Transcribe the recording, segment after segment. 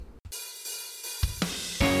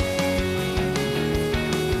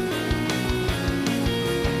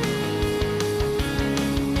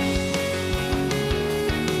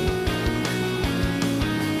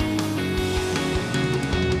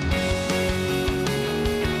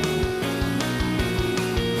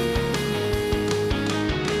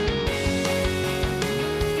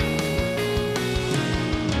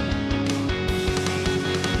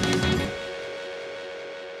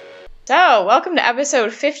So, welcome to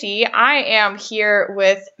episode 50. I am here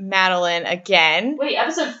with Madeline again. Wait,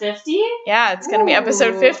 episode 50? Yeah, it's going to be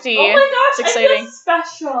episode 50. Oh my gosh, it's exciting. I feel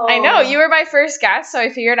special. I know, you were my first guest, so I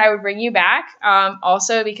figured I would bring you back.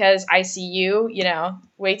 Also because I see you,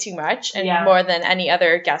 way too much and more than any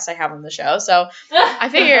other guest I have on the show. So, I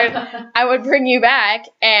figured I would bring you back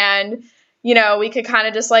and we could kind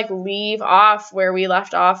of just leave off where we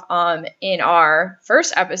left off in our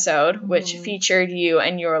first episode, which featured you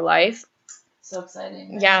and your life. So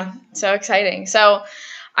exciting. Yeah, so exciting. So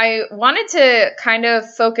I wanted to kind of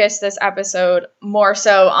focus this episode more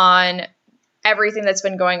so on everything that's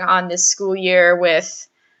been going on this school year with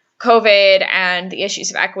COVID and the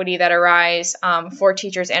issues of equity that arise for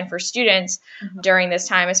teachers and for students during this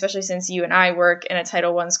time, especially since you and I work in a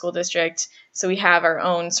Title I school district. So we have our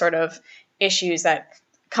own sort of issues that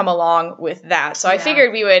come along with that. So I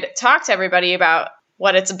figured we would talk to everybody about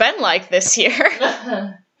what it's been like this year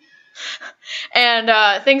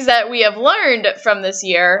and things that we have learned from this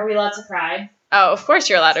year. Are we allowed to cry? Oh, of course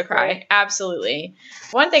you're allowed to cry. Right. Absolutely.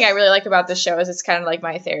 One thing I really like about this show is it's kind of like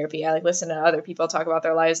my therapy. I listen to other people talk about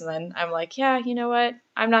their lives and then I'm like, yeah, you know what?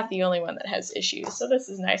 I'm not the only one that has issues. So this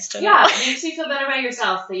is nice to know. Yeah, it makes you feel better about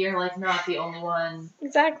yourself that you're not the only one.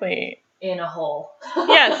 Exactly. In a hole.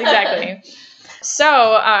 Yes, exactly.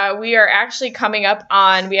 So we are actually coming up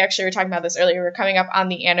on, we actually were talking about this earlier, we're coming up on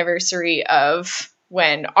the anniversary of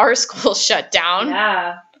when our school shut down.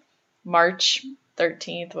 Yeah. March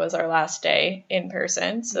 13th was our last day in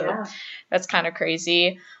person. So that's kind of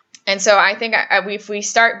crazy. And so I think if we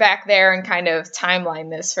start back there and kind of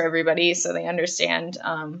timeline this for everybody so they understand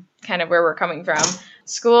kind of where we're coming from.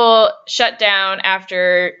 School shut down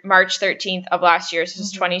after March 13th of last year, so this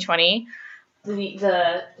is 2020.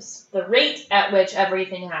 The rate at which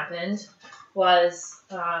everything happened was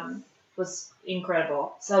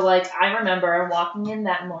incredible. So I remember walking in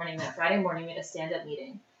that Friday morning, we had a stand-up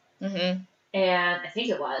meeting. Mm-hmm. And I think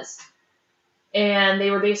it was. And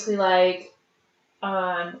they were basically like,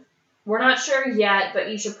 we're not sure yet, but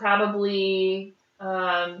you should probably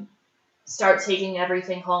start taking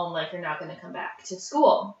everything home like you're not going to come back to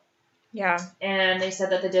school. Yeah. And they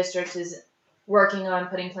said that the district is working on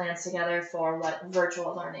putting plans together for what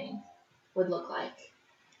virtual learning would look like.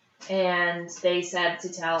 And they said to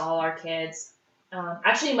tell all our kids,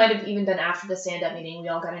 actually it might have even been after the stand-up meeting, we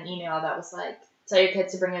all got an email that was like, tell your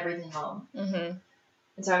kids to bring everything home. Mm-hmm.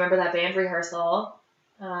 And so I remember that band rehearsal.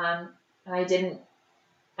 I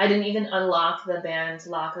didn't even unlock the band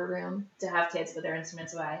locker room to have kids put their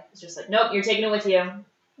instruments away. It's just like, nope, you're taking it with you.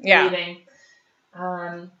 Yeah. Leaving.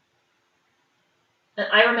 And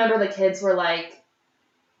I remember the kids were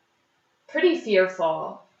pretty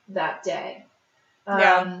fearful that day.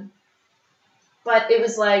 But it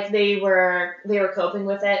was they were coping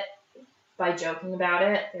with it by joking about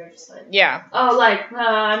it. They were just like, oh,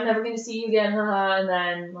 I'm never going to see you again, and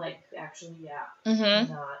then, actually, I'm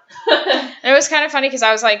not. And it was kind of funny because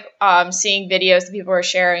I was, seeing videos that people were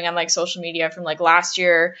sharing on, social media from, last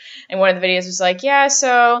year, and one of the videos was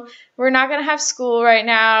so we're not going to have school right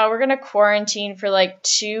now. We're going to quarantine for,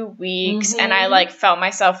 2 weeks, and I, felt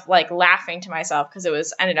myself, laughing to myself because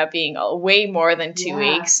it ended up being way more than 2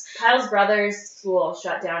 weeks. Kyle's brother's school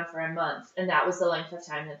shut down for a month, and that was the length of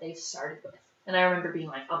time that they started with. And I remember being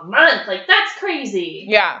a month? That's crazy.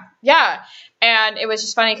 Yeah. Yeah. And it was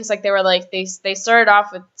just funny because, they were, they started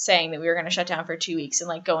off with saying that we were going to shut down for 2 weeks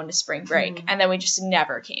and, go into spring break. Mm-hmm. And then we just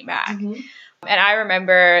never came back. Mm-hmm. And I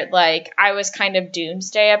remember, I was kind of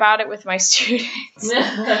doomsday about it with my students.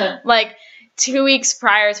 2 weeks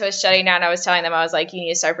prior to us shutting down, I was telling them, I was you need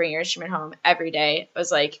to start bringing your instrument home every day. I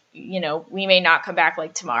was we may not come back,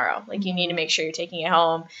 tomorrow. You need to make sure you're taking it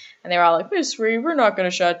home. And they were all like, Miss Reed, we're not going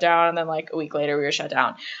to shut down. And then, a week later, we were shut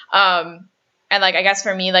down. And, I guess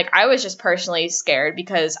for me, I was just personally scared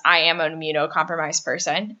because I am an immunocompromised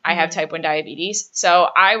person. Mm-hmm. I have type 1 diabetes. So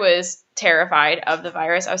I was terrified of the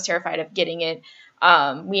virus. I was terrified of getting it.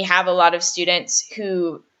 We have a lot of students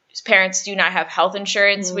whose parents do not have health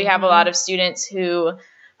insurance. Mm-hmm. We have a lot of students who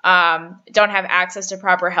don't have access to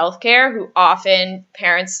proper health care, who often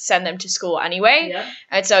parents send them to school anyway. Yep.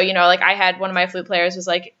 And so, I had one of my flute players was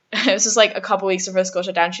it was just a couple weeks before school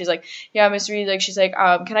shut down. She's like, yeah, Miss Reed, she's like,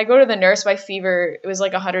 can I go to the nurse? My fever, it was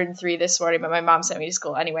 103 this morning, but my mom sent me to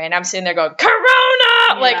school anyway. And I'm sitting there going, Corona!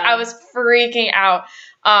 Yeah. I was freaking out.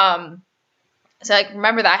 So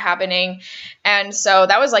remember that happening. And so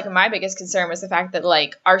that was my biggest concern was the fact that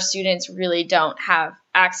our students really don't have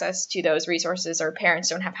access to those resources or parents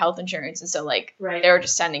don't have health insurance. And so right. They were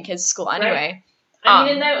just sending kids to school anyway.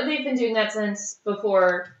 Right. And they've been doing that since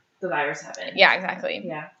before the virus happened. Yeah, exactly.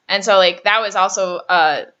 Yeah. And so that was also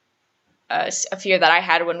a fear that I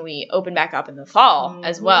had when we opened back up in the fall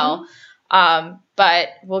as well. But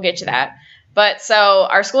we'll get to that. But so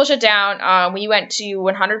our school shut down. We went to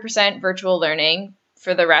 100% virtual learning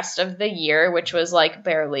for the rest of the year, which was like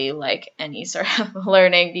barely like any sort of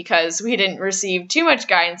learning because we didn't receive too much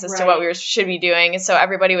guidance as to what we should be doing. And so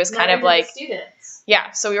everybody was kind of like, students. Yeah.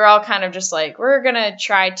 So we were all kind of just like, we're going to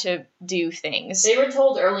try to do things. They were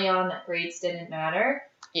told early on that grades didn't matter.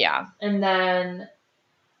 Yeah. And then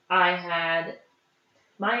I had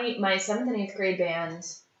my 7th and 8th grade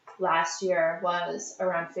band last year was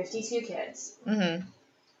around 52 kids. Mm-hmm.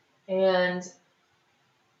 And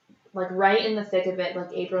like right in the thick of it,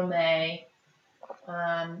 like April, May,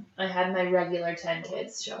 I had my regular 10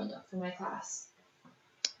 kids showing up for my class.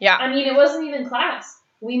 Yeah. I mean, it wasn't even class.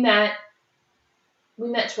 We met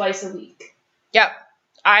twice a week. Yep.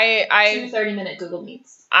 I 2 30-minute Google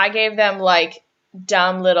Meets. I gave them like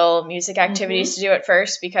dumb little music activities to do at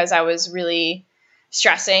first because I was really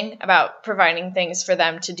stressing about providing things for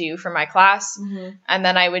them to do for my class. And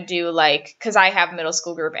then I would do like, because I have a middle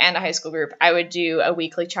school group and a high school group, I would do a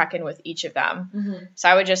weekly check-in with each of them. So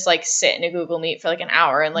I would just like sit in a Google Meet for like an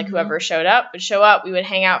hour and like whoever showed up would show up. We would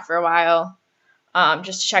hang out for a while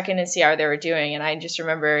just to check in and see how they were doing. And I just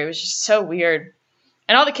remember it was just so weird.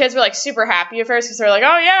 And all the kids were like super happy at first because they were like,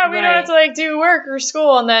 oh yeah, we don't have to like do work or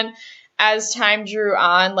school. And then as time drew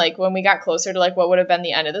on, like when we got closer to like what would have been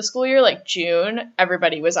the end of the school year, like June,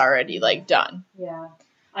 everybody was already like done. Yeah.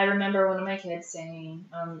 I remember one of my kids saying,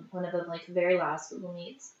 one of the like very last Google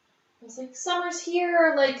Meets, I was like, summer's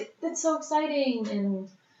here, like that's so exciting, and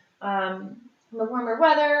the warmer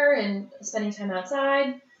weather and spending time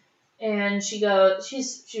outside. And she goes,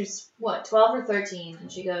 she's what, 12 or 13,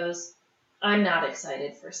 and she goes, I'm not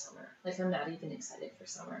excited for summer. Like I'm not even excited for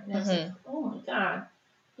summer. And I was like, oh my God.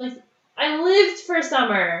 Like I lived for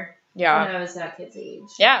summer when I was that kid's age.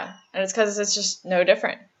 Yeah, and it's because it's just no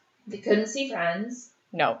different. They couldn't see friends.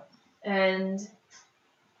 No. And,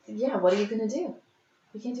 yeah, what are you going to do?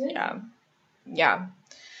 You can't do anything. Yeah.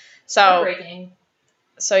 So, heartbreaking.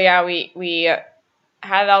 So, yeah, we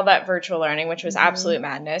had all that virtual learning, which was absolute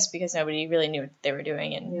madness because nobody really knew what they were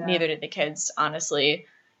doing, and neither did the kids, honestly.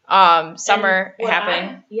 Summer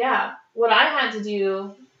happened. What I had to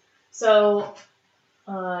do, so...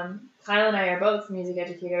 Kyle and I are both music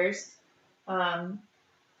educators, and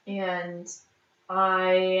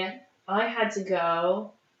I had to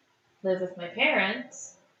go live with my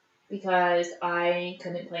parents because I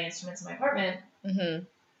couldn't play instruments in my apartment.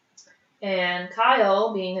 And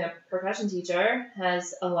Kyle, being a percussion teacher,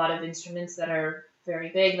 has a lot of instruments that are very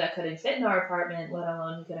big that couldn't fit in our apartment, let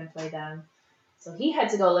alone he couldn't play them. So he had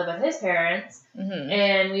to go live with his parents,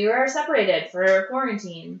 and we were separated for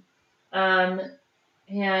quarantine.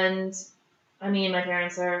 And, I mean, my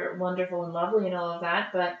parents are wonderful and lovely and all of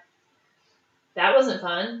that, but that wasn't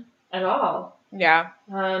fun at all. Yeah.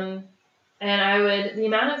 And the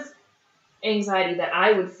amount of anxiety that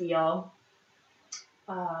I would feel,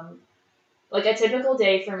 like a typical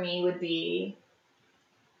day for me would be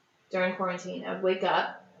during quarantine. I would wake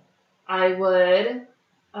up, I would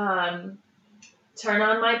turn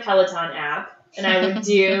on my Peloton app, and I would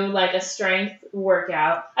do like a strength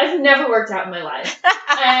workout. I've never worked out in my life.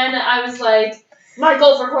 And I was like, my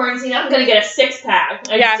goal for quarantine, I'm going to get a 6-pack.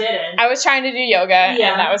 I didn't. I was trying to do yoga, and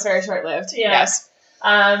that was very short-lived. Yeah. Yes.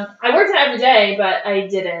 I worked out every day, but I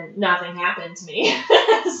didn't. Nothing happened to me.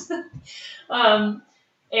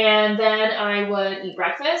 And then I would eat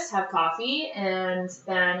breakfast, have coffee, and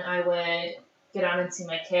then I would get on and see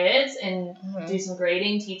my kids and do some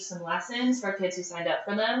grading, teach some lessons for kids who signed up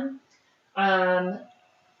for them.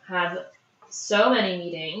 Have so many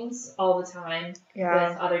meetings all the time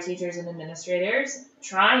with other teachers and administrators,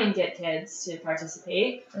 try and get kids to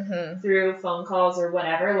participate through phone calls or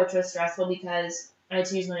whatever, which was stressful because I had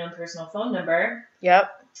to use my own personal phone number.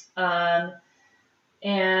 Yep. And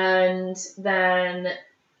then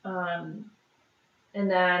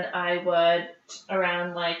I would,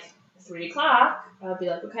 around like 3 o'clock, I'd be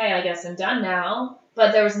like, okay, I guess I'm done now.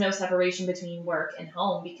 But there was no separation between work and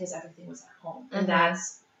home because everything was at home. And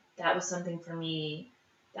that was something for me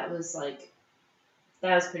that was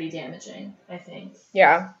pretty damaging, I think.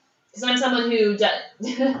 Yeah. Because I'm someone who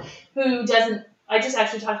doesn't, I just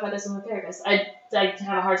actually talked about this with my therapist. I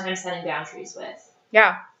have a hard time setting boundaries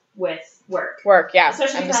with work. Work, yeah.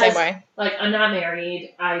 Especially I'm because, the same way. Like, I'm not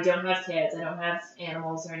married, I don't have kids, I don't have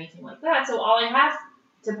animals or anything like that. So all I have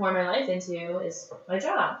to pour my life into is my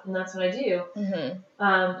job, and that's what I do.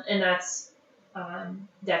 And that's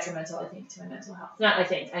detrimental, I think, to my mental health. Not I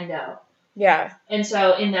think, I know. Yeah. And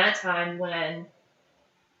so in that time when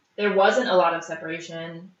there wasn't a lot of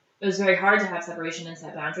separation it was very hard to have separation and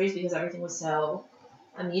set boundaries because everything was so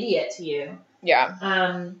immediate to you.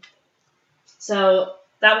 Yeah. So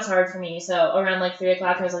that was hard for me. So around like 3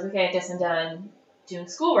 o'clock, I was like, okay, I guess I'm done doing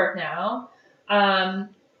schoolwork now. I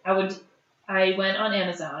went on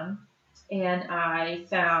Amazon and I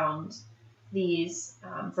found these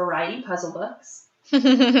variety puzzle books.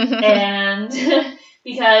 And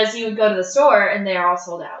because you would go to the store and they're all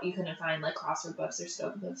sold out. You couldn't find like crossword books or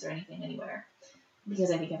Stoke books or anything anywhere.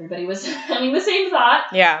 Because I think everybody was having the same thought.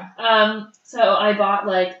 Yeah. So I bought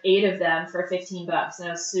like 8 of them for $15, and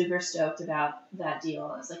I was super stoked about that deal.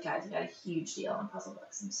 I was like, guys, I got a huge deal on puzzle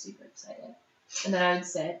books. I'm super excited. And then I would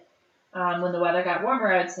sit, when the weather got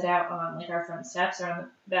warmer, I would sit out on like our front steps or on the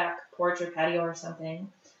back porch or patio or something,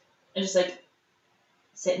 and just like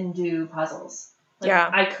sit and do puzzles. Like, yeah.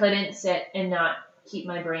 I couldn't sit and not keep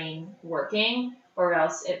my brain working, or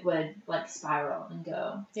else it would like spiral and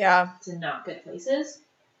go to not good places.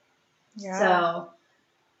 Yeah. So,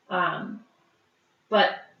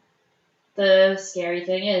 but the scary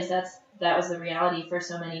thing is that was the reality for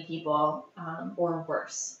so many people, or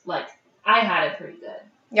worse. Like, I had it pretty good.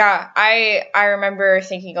 Yeah, I remember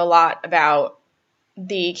thinking a lot about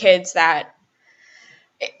the kids that,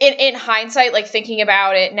 in hindsight, like thinking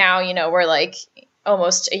about it now, you know, we're like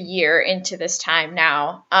almost a year into this time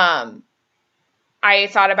now. I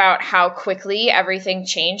thought about how quickly everything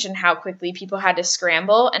changed and how quickly people had to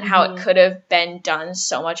scramble and how it could have been done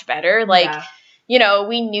so much better. Like, you know,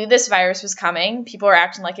 we knew this virus was coming. People were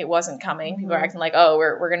acting like it wasn't coming. People were acting like, oh,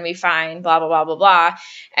 we're going to be fine, blah, blah, blah, blah, blah.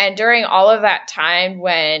 And during all of that time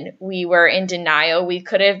when we were in denial, we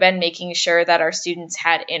could have been making sure that our students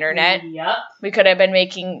had internet. Yep. We could have been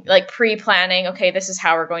making, like, pre-planning, okay, this is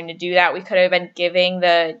how we're going to do that. We could have been giving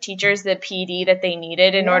the teachers the PD that they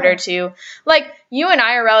needed in order to, like, you and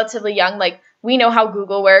I are relatively young. Like, we know how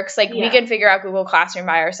Google works. Like, we can figure out Google Classroom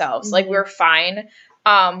by ourselves. Like, we're fine.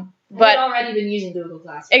 But I've already been using Google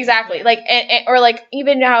Classroom. Exactly. Like, or like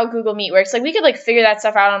even how Google Meet works. Like, we could like figure that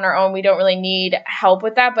stuff out on our own. We don't really need help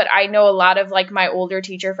with that. But I know a lot of like my older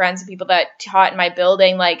teacher friends and people that taught in my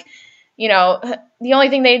building, like, you know, the only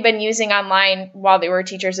thing they'd been using online while they were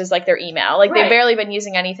teachers is like their email. Like, they've barely been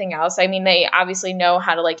using anything else. I mean, they obviously know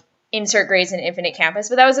how to like insert grades in Infinite Campus,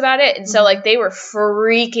 but that was about it. And so like they were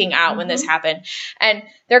freaking out when this happened. And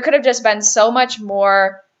there could have just been so much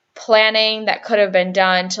more planning that could have been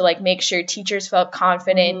done to like make sure teachers felt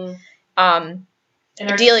confident and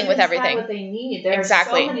dealing with everything. Have what they need. There are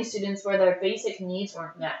so many students where their basic needs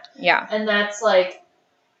weren't met. Yeah. And that's like,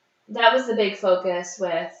 that was the big focus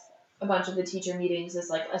with a bunch of the teacher meetings, is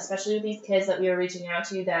like, especially with these kids that we were reaching out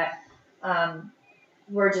to that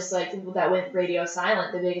were just like, that went radio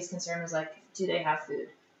silent. The biggest concern was like, do they have food?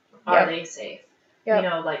 Are they safe? You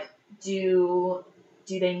know, like, do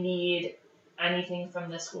they need anything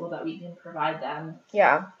from the school that we can provide them?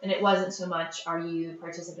 Yeah. And it wasn't so much, are you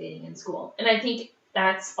participating in school? And I think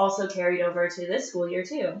that's also carried over to this school year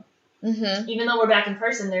too. Even though we're back in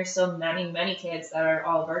person, there's so many kids that are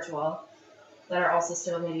all virtual that are also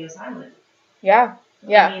still radio silent. Yeah.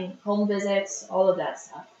 I mean, home visits, all of that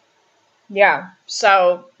stuff. Yeah.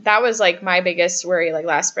 So that was like my biggest worry, like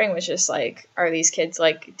last spring, was just like, are these kids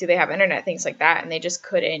like, do they have internet, things like that? And they just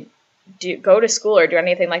couldn't go to school or do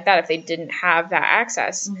anything like that if they didn't have that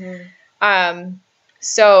access.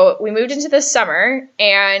 So we moved into the summer,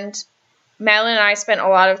 and Madeline and I spent a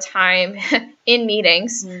lot of time in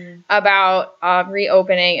meetings about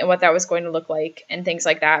reopening and what that was going to look like and things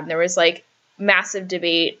like that. And there was like massive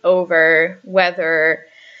debate over whether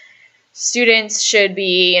students should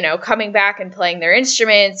be, you know, coming back and playing their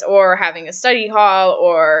instruments or having a study hall,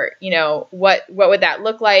 or, you know, what would that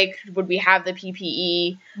look like? Would we have the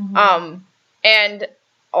PPE? And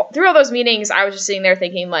through all those meetings, I was just sitting there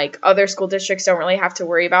thinking, like, other school districts don't really have to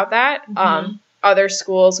worry about that. Other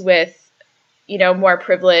schools with, you know, more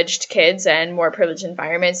privileged kids and more privileged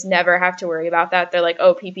environments never have to worry about that. They're like,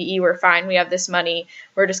 oh, PPE, we're fine. We have this money.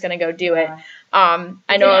 We're just going to go do it. I know.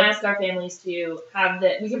 We can ask our families to have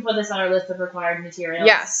we can put this on our list of required materials.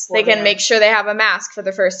 Yes, they can make sure they have a mask for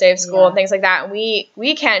the first day of school and things like that. And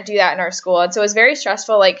we can't do that in our school. And so it was very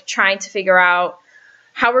stressful, like trying to figure out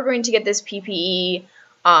how we're going to get this PPE.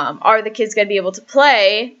 Are the kids going to be able to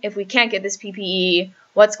play if we can't get this PPE?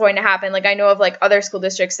 What's going to happen? Like, I know of like other school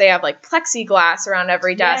districts, they have like plexiglass around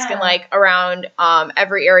every desk and like around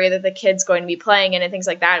every area that the kid's going to be playing in and things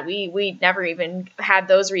like that. We never even had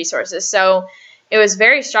those resources. So it was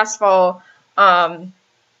very stressful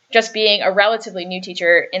just being a relatively new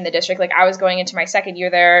teacher in the district. Like, I was going into my second year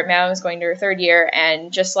there, Madeline was going to her third year,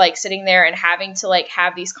 and just like sitting there and having to like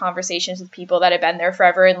have these conversations with people that had been there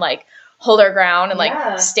forever and like hold our ground and Yeah.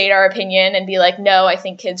 like state our opinion and be like, no, I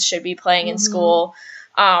think kids should be playing in school.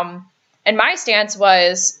 And my stance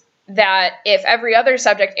was that if every other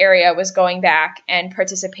subject area was going back and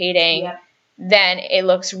participating, then it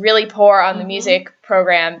looks really poor on the music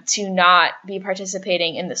program to not be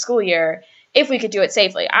participating in the school year if we could do it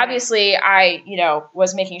safely. Right. Obviously, I,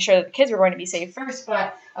 was making sure that the kids were going to be safe first,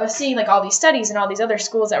 but I was seeing like all these studies and all these other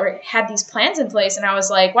schools that had these plans in place, and I was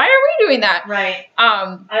like, why are we doing that? Right.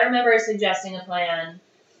 I remember suggesting a plan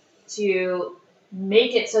to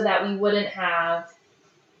make it so that we wouldn't have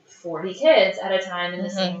 40 kids at a time in the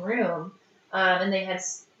same room. And they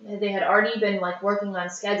had already been like working on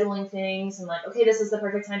scheduling things and like, okay, this is the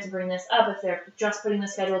perfect time to bring this up. If they're just putting the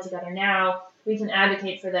schedule together now, we can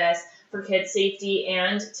advocate for this, for kids' safety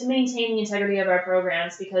and to maintain the integrity of our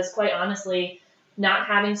programs, because quite honestly, not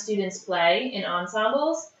having students play in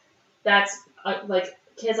ensembles, that's like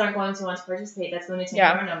kids aren't going to want to participate. That's going to take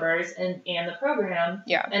our numbers and the program.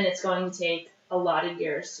 Yeah. And it's going to take a lot of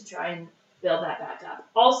years to try and build that back up.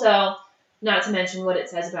 Also, not to mention what it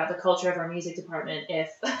says about the culture of our music department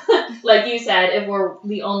if, like you said, if we're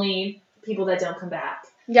the only people that don't come back.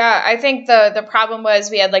 Yeah, I think the problem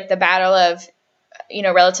was we had like the battle of,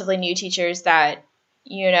 relatively new teachers that,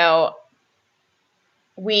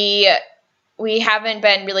 we haven't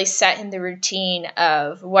been really set in the routine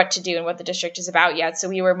of what to do and what the district is about yet. So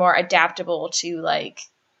we were more adaptable to like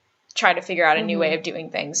try to figure out a new way of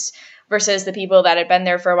doing things versus the people that had been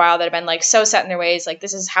there for a while that had been like so set in their ways. Like,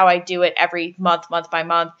 this is how I do it every month by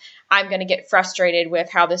month. I'm going to get frustrated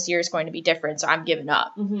with how this year is going to be different. So I'm giving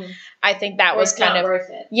up. I think that was kind of worth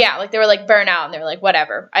it. Yeah. Like they were like burnout and they were like,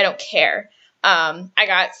 whatever, I don't care. I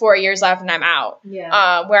got 4 years left and I'm out.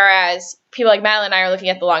 Yeah. Whereas people like Madeline and I are looking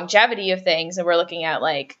at the longevity of things, and we're looking at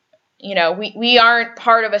like, we aren't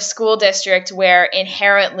part of a school district where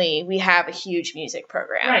inherently we have a huge music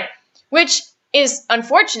program. Right. Which is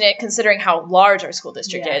unfortunate considering how large our school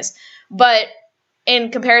district is. But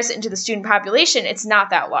in comparison to the student population, it's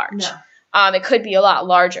not that large. No. It could be a lot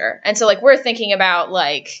larger. And so like we're thinking about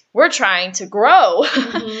like we're trying to grow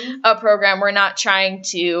a program. We're not trying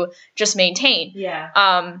to just maintain.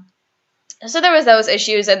 Yeah. So there was those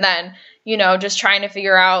issues, and then, just trying to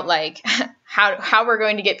figure out like how we're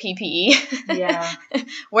going to get PPE. Yeah.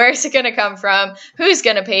 Where is it going to come from? Who's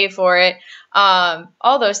going to pay for it?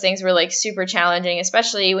 All those things were like super challenging,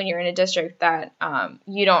 especially when you're in a district that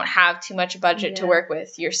you don't have too much budget to work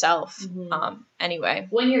with yourself. Anyway,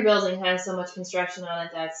 when your building has so much construction on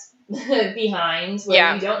it that's behind,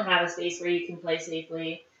 where you don't have a space where you can play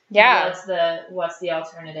safely. Yeah. What's the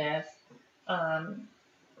alternative?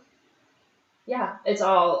 Yeah,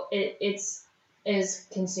 it is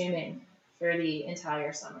consuming for the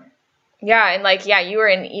entire summer. Yeah, and like, you were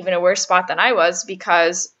in even a worse spot than I was,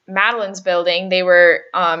 because Madeline's building, they were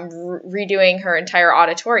redoing her entire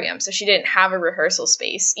auditorium, so she didn't have a rehearsal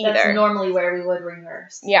space either. That's normally where we would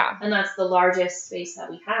rehearse. Yeah. And that's the largest space that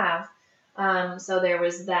we have. So there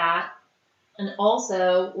was that. And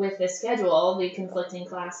also, with the schedule, the conflicting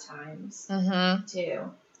class times,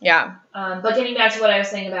 too. Yeah. But getting back to what I was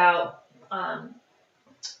saying about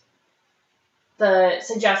the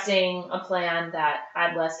suggesting a plan that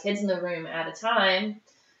had less kids in the room at a time,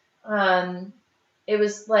 it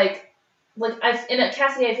was like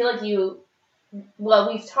Cassidy, I feel like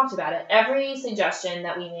we've talked about it. Every suggestion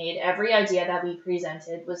that we made, every idea that we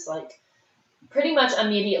presented was like pretty much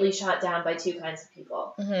immediately shot down by two kinds of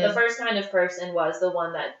people. The first kind of person was the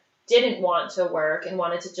one that didn't want to work and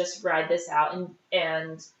wanted to just ride this out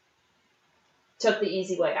and took the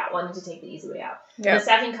easy way out, wanted to take the easy way out. Yeah. The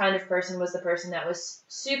second kind of person was the person that was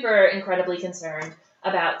super incredibly concerned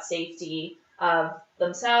about safety of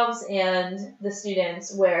themselves and the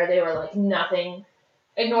students, where they were like, nothing,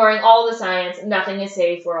 ignoring all the science, nothing is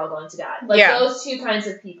safe, we're all going to die. Like, those two kinds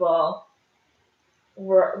of people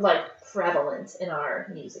were like prevalent in our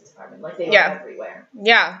music department. Like, they were everywhere.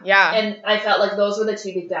 Yeah. And I felt like those were the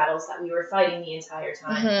two big battles that we were fighting the entire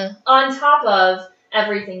time. On top of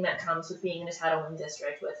everything that comes with being in a Title I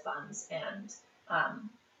district with funds and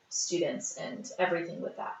students and everything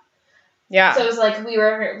with that. Yeah. So it was like we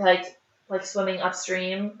were like swimming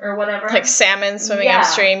upstream or whatever. Like salmon swimming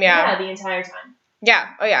upstream, Yeah, the entire time. Yeah.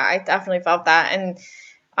 Oh, yeah, I definitely felt that. And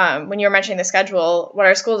when you were mentioning the schedule, what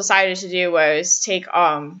our school decided to do was take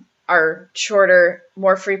our shorter,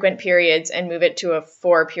 more frequent periods and move it to a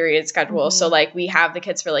 4-period schedule. So like we have the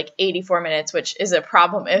kids for like 84 minutes, which is a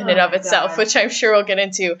problem in and of itself, which I'm sure we'll get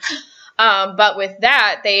into. But with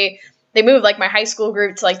that, they moved like my high school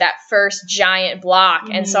group to like that first giant block.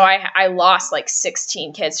 And so I lost like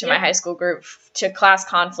 16 kids from my high school group to class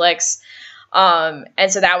conflicts. And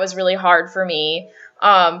so that was really hard for me.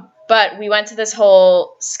 But But we went to this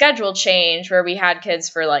whole schedule change where we had kids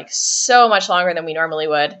for like so much longer than we normally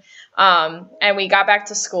would. And we got back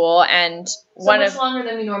to school, and longer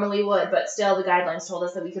than we normally would, but still the guidelines told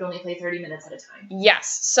us that we could only play 30 minutes at a time.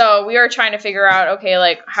 Yes. So we were trying to figure out, okay,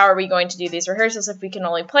 like, how are we going to do these rehearsals if we can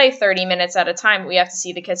only play 30 minutes at a time? We have to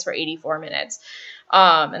see the kids for 84 minutes.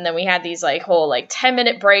 And then we had these like whole like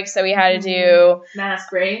 10-minute breaks that we had to do. Mass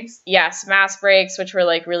breaks. Yes, mass breaks, which were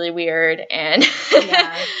like really weird and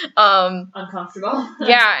uncomfortable.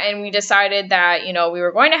 Yeah, and we decided that, you know, we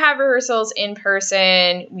were going to have rehearsals in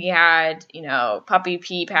person. We had, you know, puppy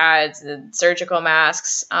pee pads and surgical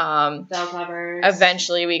masks. Bell covers.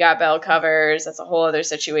 Eventually we got bell covers. That's a whole other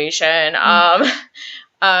situation.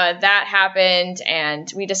 That happened, and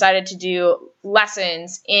we decided to do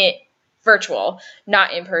lessons in virtual,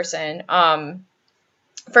 not in person,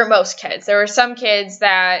 for most kids. There were some kids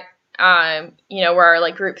that, you know, were our,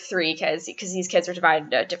 like, group 3 kids, because these kids were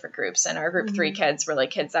divided into different groups, and our group 3 kids were,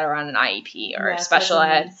 like, kids that are on an IEP or special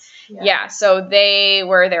ed. Yeah, so they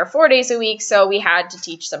were there 4 days a week, so we had to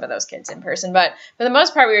teach some of those kids in person. But for the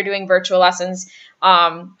most part, we were doing virtual lessons.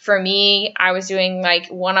 For me, I was doing, like,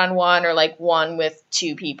 one-on-one or, like, one with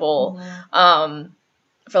 2 people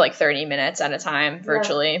for, like, 30 minutes at a time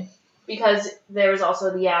virtually. Yeah. Because there was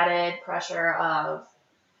also the added pressure of,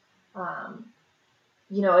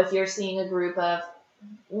 you know, if you're seeing a group of,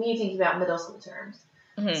 when you think about middle school terms,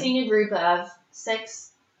 seeing a group of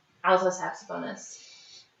 6 alto saxophonists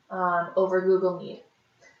over Google Meet,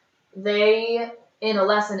 they, in a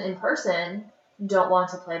lesson in person, don't want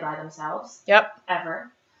to play by themselves. Yep.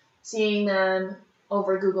 Ever. Seeing them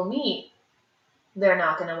over Google Meet, they're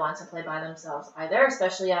not going to want to play by themselves either,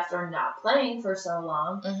 especially after not playing for so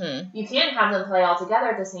long. You can't have them play all together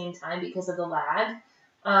at the same time because of the lag.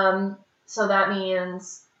 So that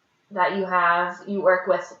means that you work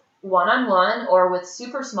with one-on-one or with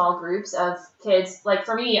super small groups of kids. Like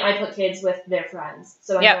for me, I put kids with their friends.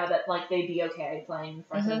 So I know that like they'd be okay playing in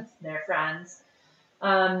front of their friends.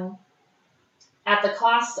 At the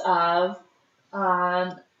cost of,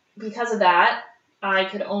 because of that, I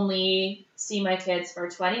could only see my kids for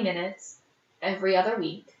 20 minutes every other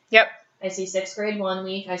week. Yep. I see 6th grade one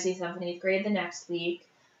week. I see 7th and 8th grade the next week.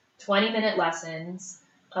 20-minute lessons.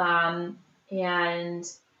 And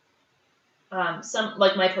some,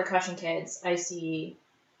 like my percussion kids, I see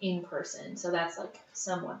in person. So that's like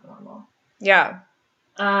somewhat normal. Yeah.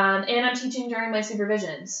 And I'm teaching during my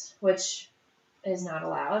supervisions, which is not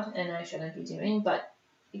allowed and I shouldn't be doing. But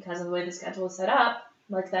because of the way the schedule is set up,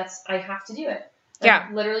 like I have to do it.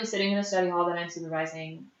 I'm literally sitting in a study hall that I'm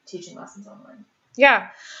supervising, teaching lessons online. Yeah.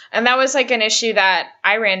 And that was like an issue that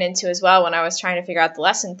I ran into as well when I was trying to figure out the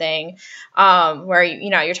lesson thing, where,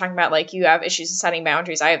 you know, you're talking about like you have issues with setting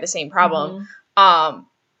boundaries. I have the same problem.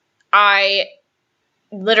 I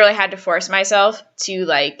literally had to force myself to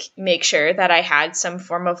like make sure that I had some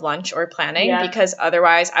form of lunch or planning because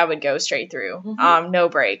otherwise I would go straight through, no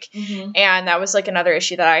break. And that was like another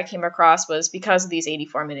issue that I came across was because of these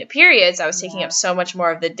 84-minute periods, I was taking up so much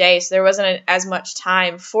more of the day. So there wasn't as much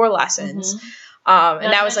time for lessons.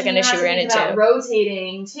 And that was like an issue we ran into.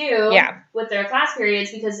 Rotating too with their class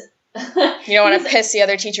periods because you don't want to piss the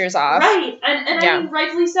other teachers off. Right. And I mean,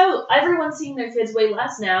 rightfully so. Everyone's seeing their kids way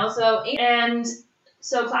less now.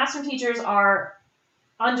 So classroom teachers are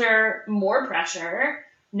under more pressure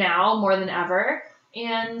now, more than ever.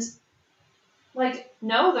 And, like,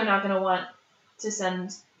 no, they're not going to want to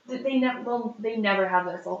send... They never have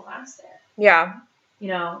their full class there. Yeah. You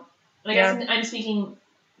know? I guess I'm speaking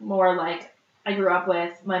more like I grew up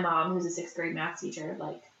with my mom, who's a 6th grade math teacher.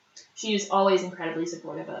 Like, she's always incredibly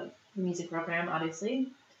supportive of the music program, obviously.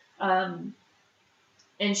 And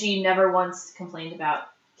she never once complained about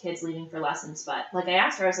kids leaving for lessons, but like I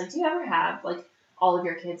asked her, I was like, do you ever have like all of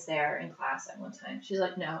your kids there in class at one time? She's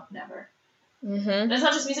like, no, never. And it's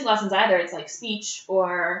not just music lessons either. It's like speech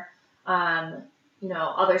or, you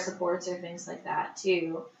know, other supports or things like that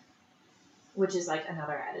too, which is like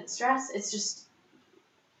another added stress. It's just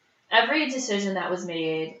every decision that was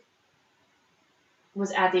made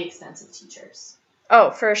was at the expense of teachers. Oh,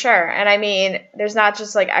 for sure. And I mean, there's not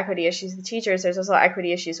just like equity issues with teachers, there's also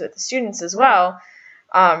equity issues with the students as well.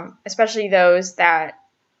 Especially those that,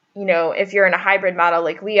 you know, if you're in a hybrid model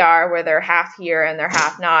like we are, where they're half here and they're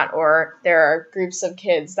half not, or there are groups of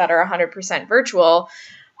kids that are 100% virtual.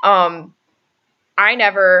 I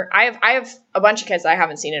have a bunch of kids that I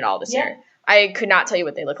haven't seen at all this year. I could not tell you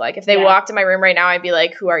what they look like. If they walked in my room right now, I'd be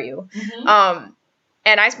like, who are you? And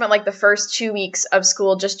I spent like the first 2 weeks of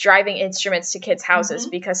school just driving instruments to kids' houses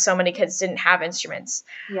because so many kids didn't have instruments.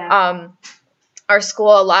 our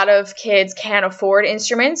school, a lot of kids can't afford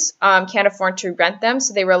instruments, can't afford to rent them,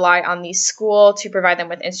 so they rely on the school to provide them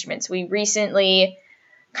with instruments. We recently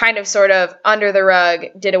kind of sort of under the rug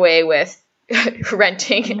did away with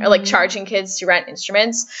renting or like charging kids to rent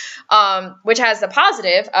instruments, which has the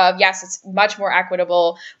positive of, yes, it's much more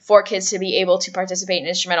equitable for kids to be able to participate in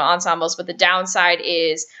instrumental ensembles, but the downside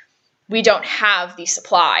is we don't have the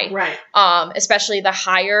supply, right? Especially the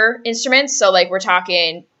higher instruments. So like we're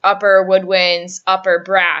talking upper woodwinds, upper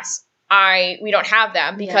brass. We don't have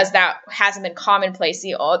them because that hasn't been commonplace.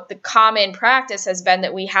 The common practice has been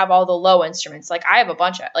that we have all the low instruments. Like I have a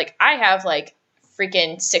bunch of, like I have like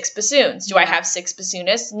freaking 6 bassoons. Do I have 6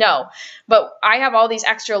 bassoonists? No. But I have all these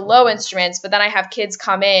extra low instruments, but then I have kids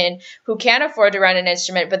come in who can't afford to rent an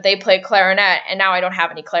instrument, but they play clarinet, and now I don't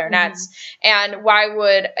have any clarinets. And why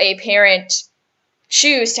would a parent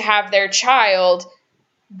choose to have their child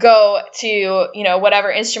go to,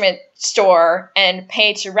 whatever instrument store and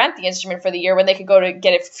pay to rent the instrument for the year when they could go to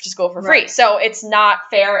get it to school for free? So it's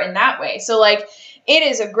not fair in that way. So like, it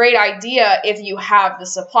is a great idea if you have the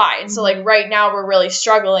supply. And so like right now we're really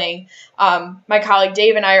struggling. My colleague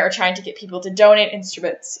Dave and I are trying to get people to donate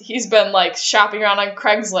instruments. He's been like shopping around on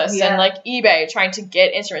Craigslist and like eBay trying to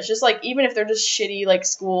get instruments, just like even if they're just shitty like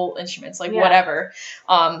school instruments, like whatever.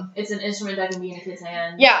 It's an instrument that can be in a kid's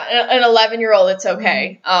hand. Yeah, an 11-year-old, it's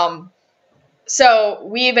okay. So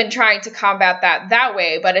we've been trying to combat that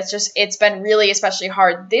way, but it's been really especially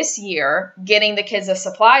hard this year getting the kids the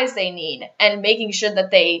supplies they need and making sure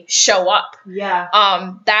that they show up. Yeah.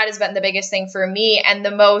 That has been the biggest thing for me, and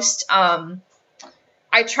the most,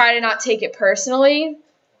 I try to not take it personally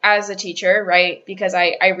as a teacher, right? Because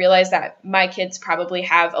I realize that my kids probably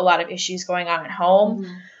have a lot of issues going on at home.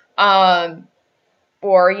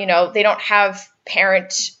 Or, they don't have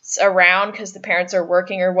parents around because the parents are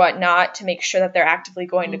working or whatnot to make sure that they're actively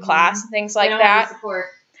going to class and things like that.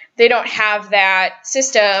 They don't have that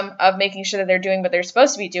system of making sure that they're doing what they're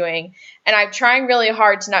supposed to be doing. And I'm trying really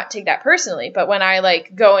hard to not take that personally. But when I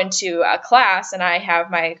like go into a class and I have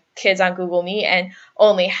my kids on Google Meet and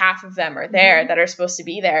only half of them are there that are supposed to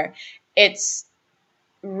be there, it's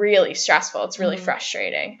really stressful. It's really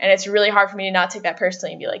frustrating. And it's really hard for me to not take that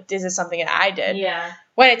personally and be like, this is something that I did. Yeah.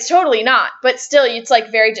 When it's totally not. But still, it's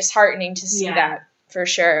like very disheartening to see that for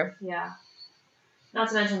sure. Yeah. Not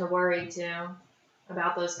to mention the worry too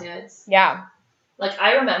about those kids. Yeah. Like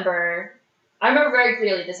I remember very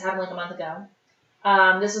clearly, this happened like a month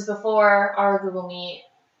ago. This was before our Google Meet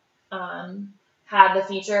had the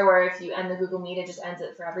feature where if you end the Google Meet, it just ends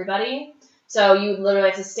it for everybody. So you literally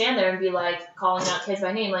have to stand there and be like calling out kids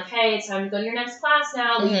by name, like, hey, it's time to go to your next class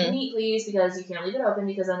now. Leave the meet, please, because you can't leave it open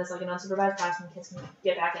because then it's like an unsupervised class and kids can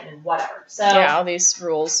get back in and whatever. So yeah, all these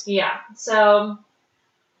rules. Yeah. So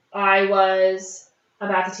I was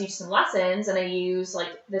about to teach some lessons and I use like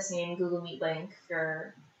the same Google Meet link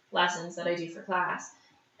for lessons that I do for class.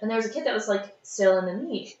 And there was a kid that was like still in the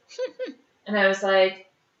meet. And I was like,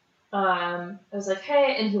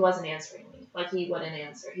 hey, and he wasn't answering me. Like, he wouldn't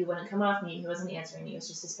answer. He wouldn't come off me. He wasn't answering me. It was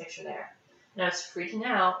just his picture there. And I was freaking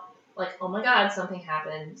out. Like, oh my God, something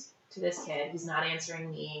happened to this kid. He's not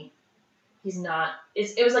answering me. He's not.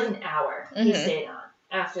 It was like an hour he stayed on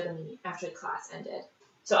after the class ended.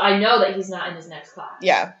 So I know that he's not in his next class.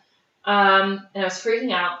 Yeah. And I was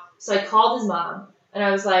freaking out. So I called his mom. And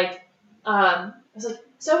I was like,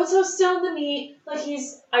 so-and-so's still in the meet. Like,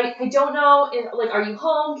 I don't know. Are you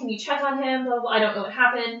home? Can you check on him? Blah, blah, blah. I don't know what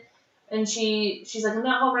happened. And she's like, I'm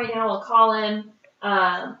not home right now. I'll call him.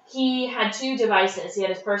 He had 2 devices. He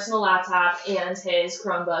had his personal laptop and his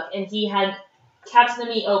Chromebook. And he had kept the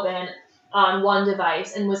Meet open on one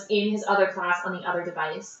device and was in his other class on the other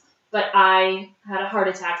device. But I had a heart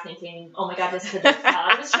attack thinking, oh my God, this kid fell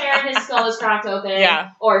out of his chair and his skull is cracked open. Yeah.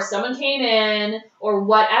 Or someone came in or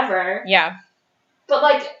whatever. Yeah. But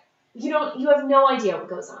like, you have no idea what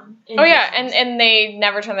goes on. And they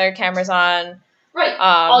never turn their cameras on.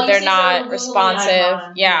 Right. They're not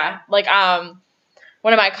responsive. Yeah. Like,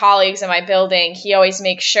 one of my colleagues in my building, he always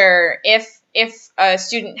makes sure if a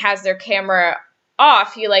student has their camera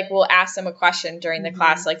off, he like will ask them a question during the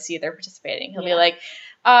class, like see if they're participating. He'll be like,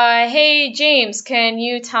 hey, James, can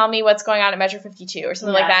you tell me what's going on at Measure 52 or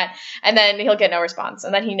something like that? And then he'll get no response.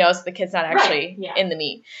 And then he knows that the kid's not actually in the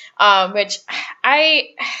meet. Which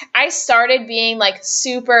I started being like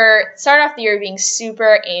started off the year being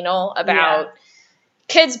super anal about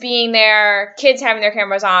kids being there, kids having their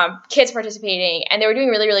cameras on, kids participating. And they were doing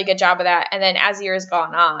a really, really good job of that. And then as the year has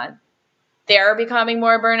gone on, they're becoming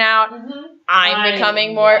more burnout. I'm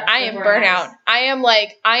becoming more, I am burnout.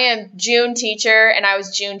 I am June teacher, and I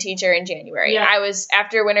was June teacher in January. Yeah. I was,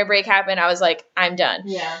 after winter break happened, I was like, I'm done.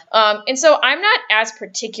 Yeah. And so I'm not as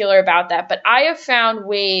particular about that, but I have found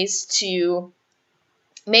ways to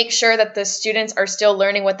make sure that the students are still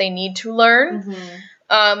learning what they need to learn,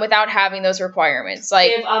 without having those requirements.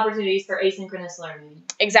 Like, give opportunities for asynchronous learning.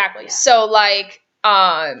 Exactly. Yeah. So like,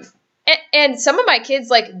 and some of my kids,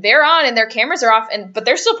 like, they're on and their cameras are off, but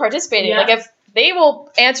they're still participating. Yeah. Like, if they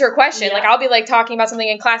will answer a question, Yeah. like, I'll be like talking about something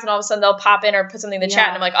in class, and all of a sudden they'll pop in or put something in the chat,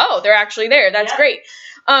 and I'm like, oh, they're actually there. That's great.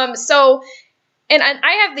 So, and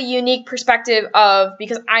I have the unique perspective of,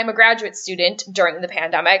 because I'm a graduate student during the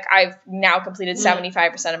pandemic, I've now completed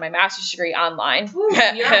 75% of my master's degree online. Woo,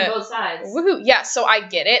 you're on both sides. Woohoo! Yeah, so I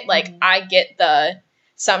get it. Like, I get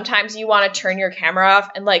sometimes you want to turn your camera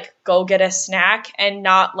off and, like, go get a snack and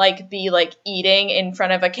not, like, be, like, eating in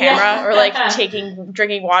front of a camera or, like,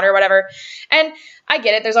 drinking water or whatever. And I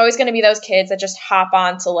get it. There's always going to be those kids that just hop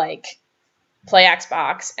on to, like, play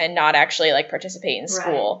Xbox and not actually, like, participate in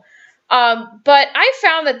school. But I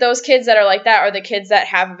found that those kids that are like that are the kids that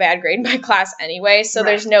have a bad grade in my class anyway. So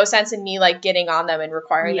there's no sense in me, like, getting on them and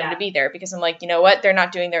requiring them to be there, because I'm like, you know what? They're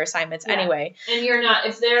not doing their assignments anyway. And you're not,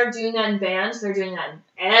 if they're doing that in bands, they're doing that in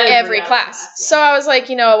every class. Yeah. So I was like,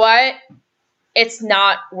 you know what? It's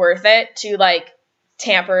not worth it to, like,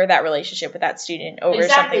 tamper that relationship with that student over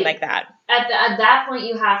something like that. At that point,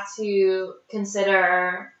 you have to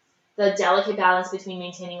consider the delicate balance between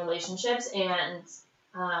maintaining relationships and,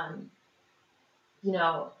 you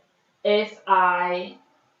know, if I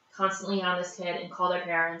constantly hound this kid and call their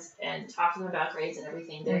parents and talk to them about grades and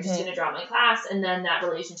everything, they're just going to drop my class, and then that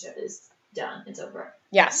relationship is done. It's over.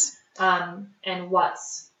 Yes. And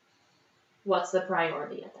what's the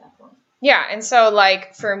priority at that point? Yeah, and so,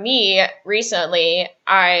 like, for me, recently,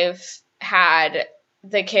 I've had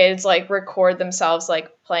the kids, like, record themselves,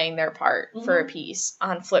 like, playing their part for a piece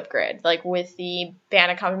on Flipgrid, like, with the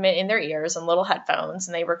band accompaniment in their ears and little headphones,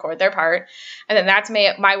 and they record their part. And then that's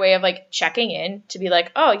my way of, like, checking in to be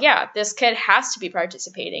like, oh, yeah, this kid has to be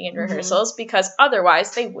participating in rehearsals, because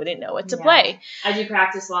otherwise they wouldn't know what to play. I do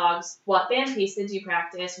practice logs. What band piece did you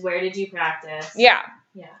practice? Where did you practice? Yeah.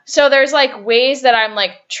 Yeah. So there's, like, ways that I'm,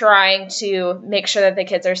 like, trying to make sure that the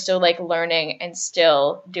kids are still, like, learning and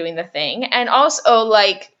still doing the thing. And also,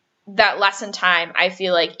 like, that lesson time, I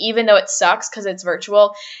feel like, even though it sucks because it's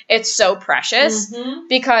virtual, it's so precious,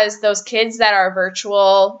 because those kids that are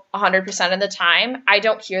virtual 100% of the time, I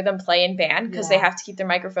don't hear them play in band because they have to keep their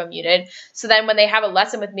microphone muted. So then when they have a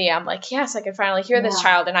lesson with me, I'm like, yes, I can finally hear this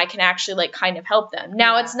child, and I can actually, like, kind of help them.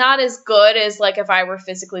 Now, it's not as good as, like, if I were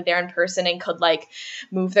physically there in person and could, like,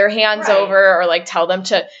 move their hands over, or, like, tell them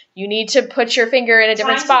to, you need to put your finger in a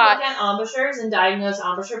different spot. Trying to look at embouchures and diagnose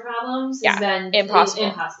embouchure problems is then impossible.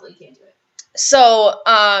 Impossible. You can't do it. So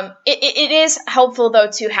it is helpful, though,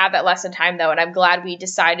 to have that lesson time, though, and I'm glad we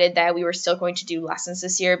decided that we were still going to do lessons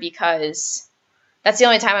this year, because that's the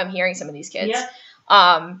only time I'm hearing some of these kids.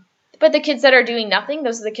 Yeah. But the kids that are doing nothing,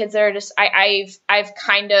 those are the kids that are just, I've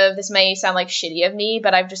kind of, this may sound like shitty of me,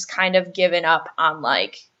 but I've just kind of given up on,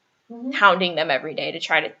 like, hounding them every day to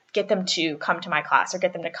try to get them to come to my class or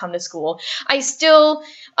get them to come to school. I still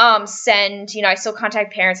send, I still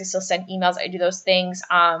contact parents. I still send emails. I do those things,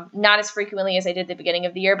 not as frequently as I did at the beginning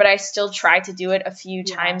of the year, but I still try to do it a few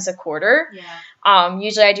times a quarter. Yeah.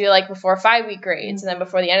 Usually I do, like, before 5-week grades, and then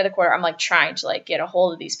before the end of the quarter, I'm, like, trying to, like, get a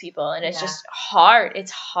hold of these people, and it's just hard.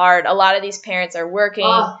 It's hard. A lot of these parents are working.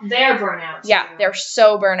 Oh, they're burnout. Yeah, they're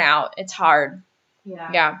so burnout. It's hard.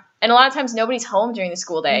 Yeah. And a lot of times nobody's home during the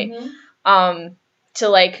school day to,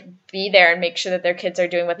 like, be there and make sure that their kids are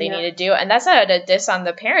doing what they need to do. And that's not a diss on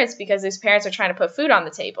the parents, because these parents are trying to put food on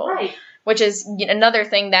the table. Right. Which is another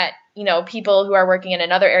thing that, people who are working in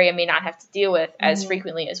another area may not have to deal with as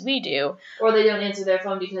frequently as we do. Or they don't answer their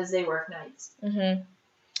phone because they work nights.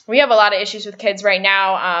 We have a lot of issues with kids right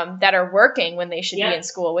now that are working when they should be in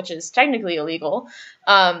school, which is technically illegal.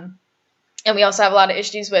 And we also have a lot of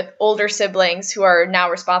issues with older siblings who are now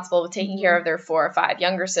responsible with taking care of their 4 or 5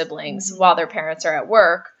 younger siblings while their parents are at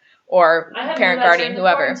work, or parent, guardian,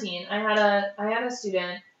 whoever. I had a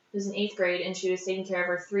student who was in 8th grade, and she was taking care of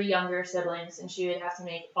her 3 younger siblings, and she would have to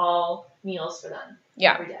make all meals for them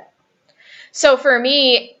every day. So for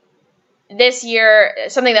me, this year,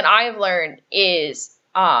 something that I've learned is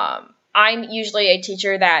I'm usually a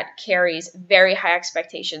teacher that carries very high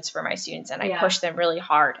expectations for my students, and I push them really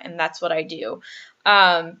hard, and that's what I do.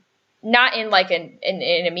 Not in, like, in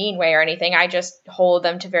a mean way or anything. I just hold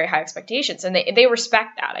them to very high expectations, and they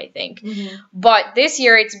respect that, I think. But this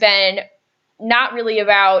year it's been not really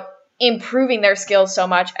about improving their skills so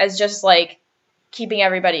much as just, like, keeping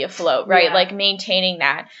everybody afloat, right? Yeah. Like maintaining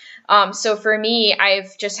that. So for me,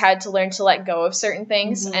 I've just had to learn to let go of certain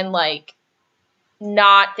things and like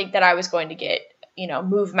not think that I was going to get,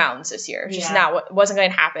 move mountains this year. It's just not what wasn't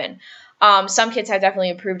going to happen. Some kids have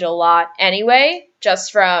definitely improved a lot anyway,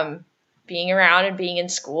 just from being around and being in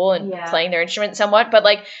school and playing their instrument somewhat. But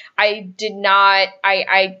like, I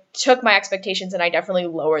took my expectations and I definitely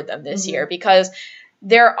lowered them this year because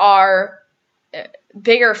there are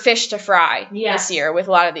bigger fish to fry this year with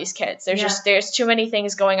a lot of these kids. There's too many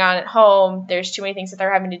things going on at home. There's too many things that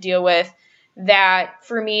they're having to deal with, that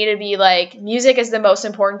for me to be like, music is the most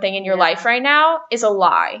important thing in your life right now is a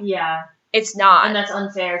lie. Yeah. It's not. And that's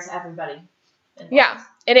unfair to everybody involved. Yeah,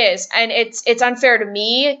 it is. And it's unfair to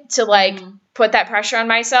me to like put that pressure on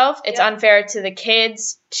myself. It's unfair to the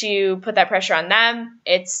kids to put that pressure on them.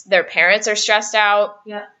 It's their parents are stressed out.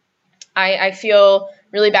 Yeah. I feel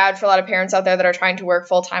really bad for a lot of parents out there that are trying to work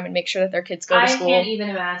full time and make sure that their kids go to school. I can't even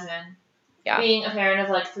imagine being a parent of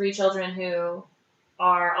like 3 children who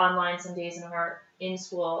are online some days and are in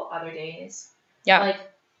school other days. Yeah. Like,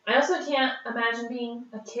 I also can't imagine being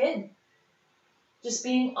a kid. Just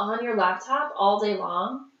being on your laptop all day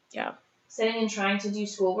long. Yeah. Sitting and trying to do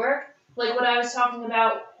schoolwork. Like what I was talking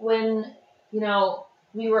about when,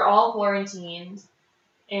 we were all quarantined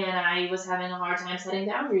and I was having a hard time setting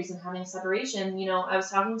boundaries and having separation. I was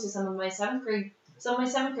talking to some of my seventh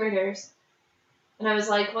graders and I was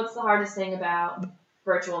like, what's the hardest thing about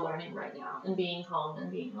virtual learning right now and being home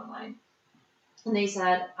and being online? And they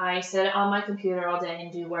said, I sit on my computer all day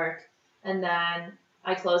and do work, and then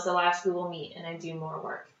I close the last Google Meet and I do more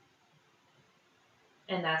work.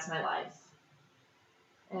 And that's my life.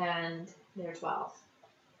 And they're 12.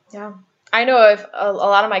 Yeah. I know if a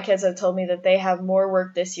lot of my kids have told me that they have more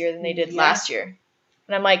work this year than they did last year.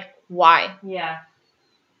 And I'm like, why? Yeah.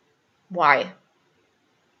 Why?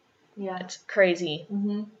 Yeah. It's crazy.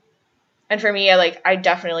 Mm-hmm. And for me, I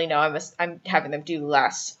definitely know I'm having them do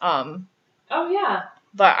less. Oh, yeah.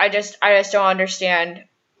 But I just don't understand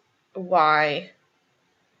why.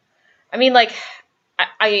 I mean, like,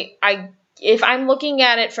 I if I'm looking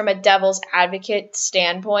at it from a devil's advocate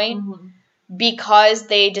standpoint, because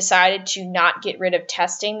they decided to not get rid of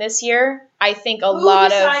testing this year, I think Who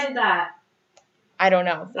decided that? I don't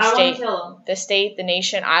know. I want to kill them. The state, the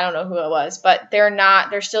nation, I don't know who it was, but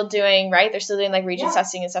they're still doing, right? They're still doing like Regents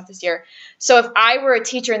testing and stuff this year. So if I were a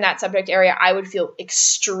teacher in that subject area, I would feel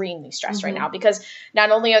extremely stressed right now, because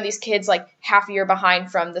not only are these kids like half a year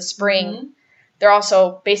behind from the spring, they're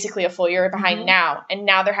also basically a full year behind now. And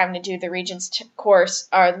now they're having to do the Regents course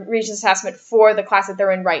or the Regents assessment for the class that they're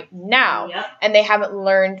in right now. Yep. And they haven't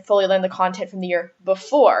fully learned the content from the year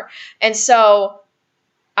before. And so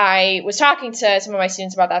I was talking to some of my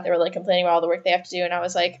students about that. They were like complaining about all the work they have to do. And I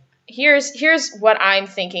was like, here's what I'm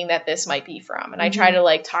thinking that this might be from. And I try to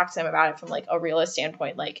like talk to them about it from like a realist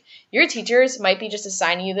standpoint. Like, your teachers might be just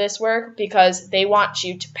assigning you this work because they want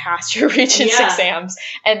you to pass your Regents exams,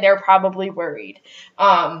 and they're probably worried.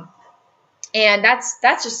 And that's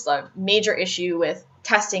just a major issue with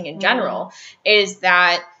testing in general, is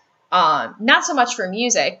that not so much for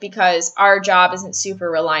music, because our job isn't super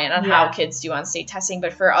reliant on how kids do on state testing,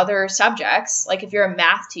 but for other subjects, like if you're a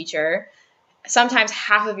math teacher, sometimes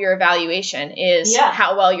half of your evaluation is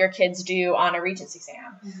how well your kids do on a Regents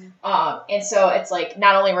exam. And so it's like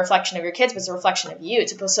not only a reflection of your kids, but it's a reflection of you.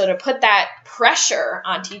 So to put that pressure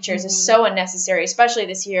on teachers is so unnecessary, especially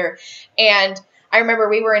this year. And I remember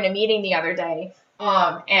we were in a meeting the other day,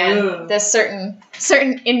 and this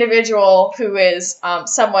certain individual who is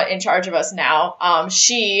somewhat in charge of us now,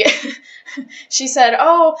 she said,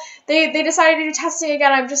 "Oh, they decided to do testing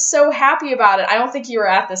again. I'm just so happy about it." I don't think you were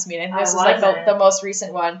at this meeting. This was like the most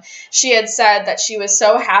recent one. She had said that she was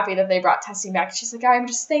so happy that they brought testing back. She's like, "I'm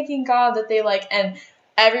just thanking God that they like," and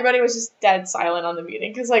everybody was just dead silent on the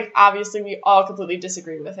meeting, because like obviously we all completely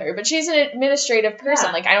disagreed with her. But she's an administrative person.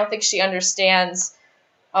 Yeah. Like, I don't think she understands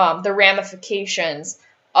the ramifications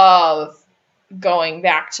of going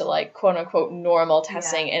back to like quote unquote normal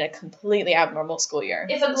testing in a completely abnormal school year.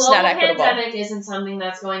 If a global pandemic isn't something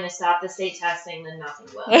that's going to stop the state testing, then nothing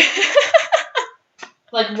will.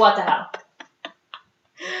 Like, what the hell?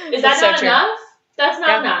 Is that not enough? That's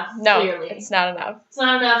not enough. No, clearly. It's not enough. It's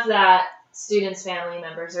not enough that students' family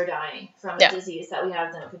members are dying from a disease that we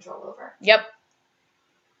have no control over. Yep.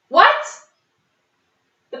 What?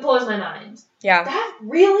 That blows my mind. Yeah. That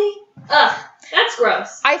really? Ugh. That's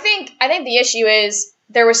gross. I think the issue is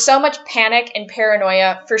there was so much panic and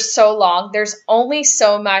paranoia for so long. There's only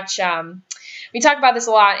so much. We talk about this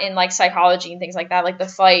a lot in like psychology and things like that, like the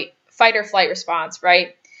fight or flight response,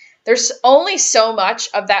 right? There's only so much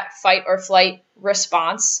of that fight or flight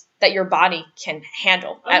response that your body can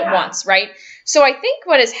handle at once, right? So I think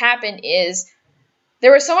what has happened is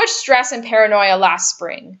there was so much stress and paranoia last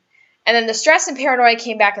spring. And then the stress and paranoia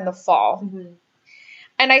came back in the fall. Mm-hmm.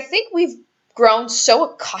 And I think we've grown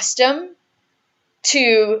so accustomed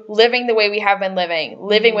to living the way we have been living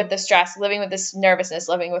with the stress, living with this nervousness,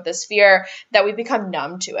 living with this fear, that we've become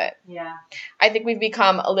numb to it. Yeah. I think we've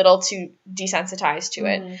become a little too desensitized to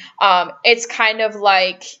it. It's kind of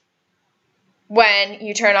like when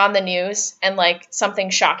you turn on the news and like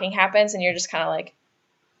something shocking happens and you're just kind of like,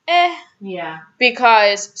 Yeah.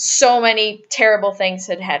 Because so many terrible things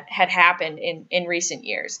had happened in recent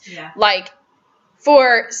years. Yeah. Like,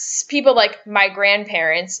 for people like my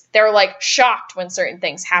grandparents, they're like shocked when certain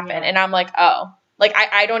things happen. Yeah. And I'm like, oh, like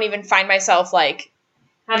I don't even find myself like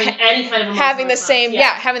having any kind of having the same,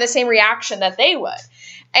 having the same reaction that they would.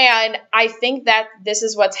 And I think that this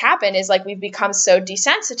is what's happened is like we've become so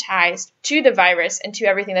desensitized to the virus and to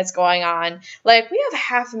everything that's going on. Like we have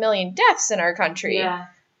 500,000 deaths in our country. Yeah.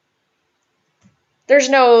 There's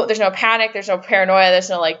no panic, there's no paranoia, there's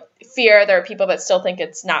no like fear. There are people that still think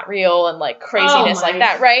it's not real and like craziness like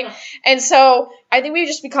that, right? And so I think we've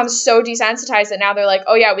just become so desensitized that now they're like,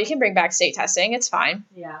 oh yeah, we can bring back state testing, it's fine.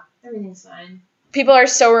 Yeah, everything's fine. People are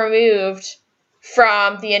so removed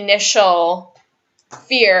from the initial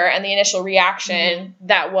fear and the initial reaction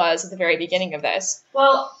that was at the very beginning of this.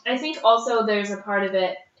 Well, I think also there's a part of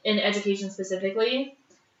it in education specifically,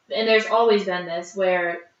 and there's always been this,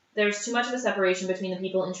 where there's too much of a separation between the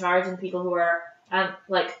people in charge and the people who are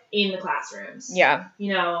like in the classrooms. Yeah.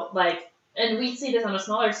 You know, like, and we see this on a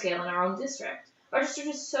smaller scale in our own district. Our district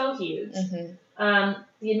is so huge. Mm-hmm.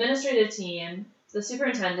 The administrative team, the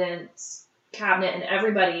superintendent's cabinet, and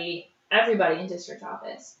everybody in district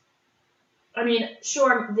office. I mean,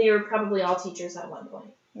 sure, they were probably all teachers at one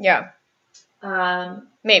point. Yeah.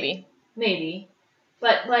 Maybe.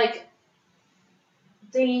 But like,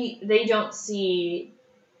 they don't see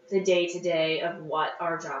the day-to-day of what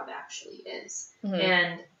our job actually is. Mm-hmm.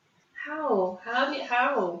 And how?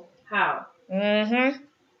 Mm-hmm.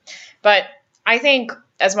 But I think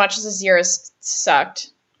as much as this year has sucked,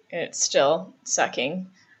 it's still sucking.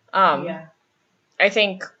 I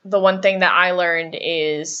think the one thing that I learned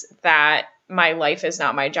is that my life is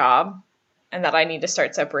not my job and that I need to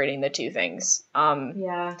start separating the two things. And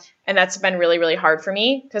that's been really, really hard for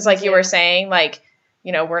me because like you were saying, like,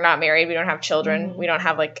 you know, we're not married. We don't have children. Mm-hmm. We don't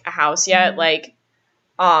have like a house yet. Mm-hmm. Like,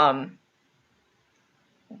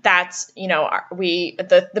 that's, you know,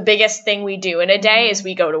 the biggest thing we do in a day is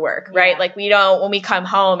we go to work, right? Like when we come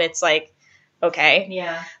home, it's like, okay.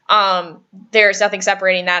 Yeah. There's nothing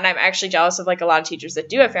separating that. And I'm actually jealous of like a lot of teachers that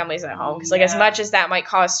do have families at home. Cause like as much as that might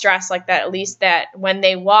cause stress, like that, at least that when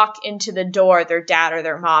they walk into the door, their dad or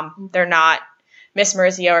their mom, they're not Miss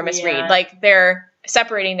Marizio or Miss Reed. Like they're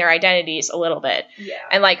separating their identities a little bit. Yeah.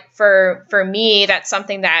 And like for me, that's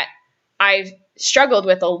something that I've struggled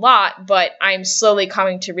with a lot, but I'm slowly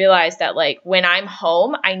coming to realize that like when I'm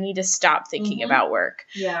home, I need to stop thinking about work.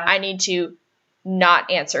 Yeah. I need to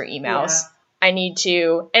not answer emails. Yeah. I need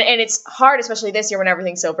to, and it's hard, especially this year when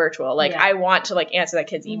everything's so virtual. Like I want to like answer that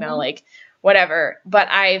kid's email, like whatever, but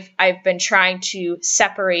I've been trying to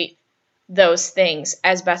separate those things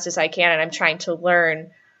as best as I can. And I'm trying to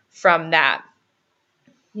learn from that.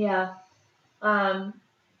 Yeah. The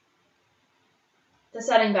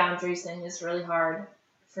setting boundaries thing is really hard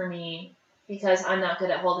for me because I'm not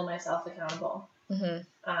good at holding myself accountable.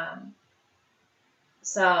 Mm-hmm.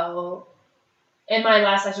 So in my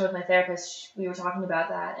last session with my therapist, we were talking about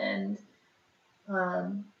that, and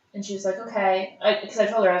she was like, okay, because I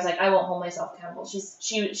told her, I was like, I won't hold myself accountable.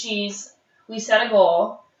 We set a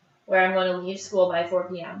goal where I'm going to leave school by 4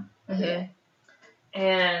 p.m. every day.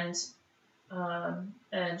 And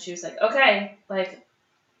she was like, okay, like,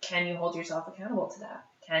 can you hold yourself accountable to that?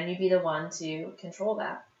 Can you be the one to control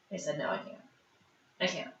that? I said, no, I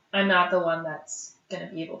can't. I'm not the one that's going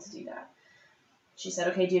to be able to do that. She said,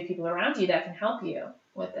 okay, do you have people around you that can help you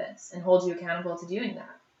with this and hold you accountable to doing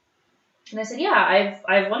that? And I said, yeah,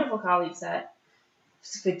 I have wonderful colleagues that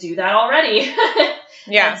could do that already.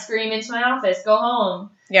 Yeah. And scream into my office, go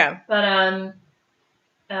home. Yeah. But, and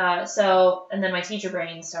then my teacher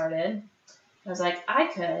brain started. I was like, I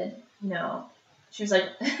could, you know. She was like,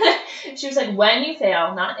 when you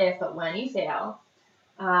fail, not if, but when you fail,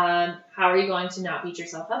 how are you going to not beat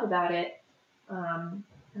yourself up about it?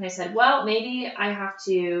 And I said, well, maybe I have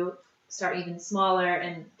to start even smaller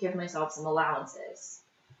and give myself some allowances.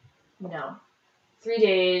 You know, 3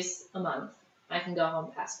 days a month, I can go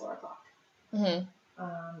home past 4 o'clock. Mm-hmm.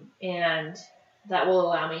 And that will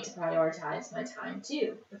allow me to prioritize my time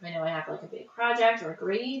too. If I know I have like a big project or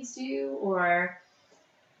grades due or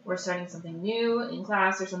we're starting something new in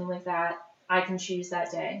class or something like that, I can choose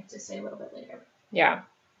that day to stay a little bit later. Yeah.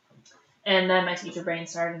 And then my teacher brain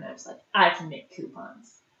started, and I was like, I can make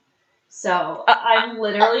coupons. So I'm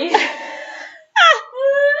literally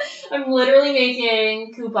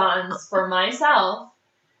making coupons for myself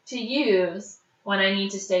to use when I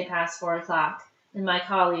need to stay past 4 o'clock. And my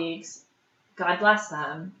colleagues, God bless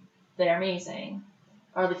them, they're amazing,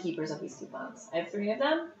 are the keepers of these coupons. I have 3 of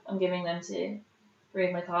them. I'm giving them to 3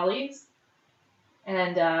 of my colleagues.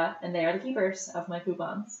 And they are the keepers of my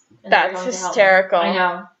coupons. And that's hysterical. I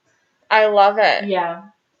know. I love it. Yeah.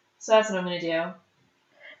 So that's what I'm going to do.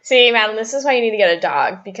 See, Madeline, this is why you need to get a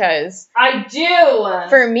dog, because... I do!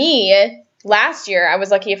 For me, last year, I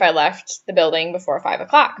was lucky if I left the building before 5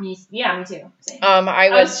 o'clock. Me too. Same. I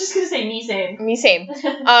was just going to say me same. Me same.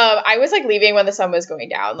 I was, like, leaving when the sun was going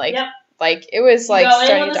down. Like, yep. Like, it was, like, you go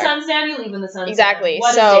in when the dark. sun's down, you leave when the sun's exactly. down. What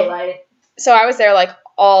is daylight? So I was there, like,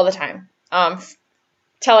 all the time.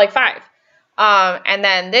 Till, like, 5. And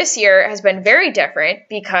then this year has been very different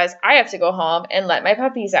because I have to go home and let my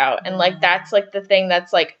puppies out. And, like, that's, like, the thing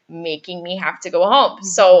that's, like, making me have to go home. Mm-hmm.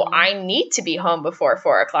 So I need to be home before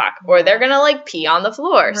 4 o'clock or they're going to, like, pee on the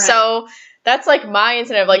floor. Right. So that's, like, my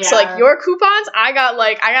incentive. Like, so, like, your coupons, I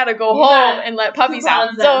got to go home and let puppies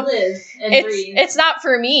out. So it's not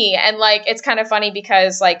for me. And, like, it's kind of funny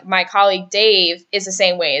because, like, my colleague Dave is the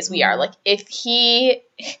same way as we are. Like, if he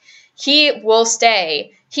will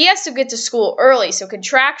stay. He has to get to school early, so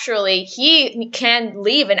contractually, he can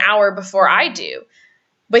leave an hour before I do,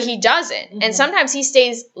 but he doesn't. Mm-hmm. And sometimes he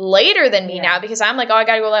stays later than me now because I'm like, oh, I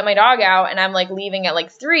got to go let my dog out, and I'm, like, leaving at,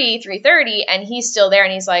 like, 3:30, and he's still there,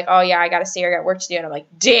 and he's like, oh, yeah, I got to stay here, I got work to do, and I'm like,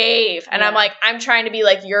 Dave! And I'm like, I'm trying to be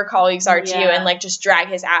like your colleagues are to you and, like, just drag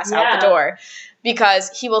his ass out the door because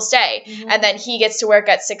he will stay, and then he gets to work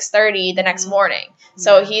at 6:30 the next morning.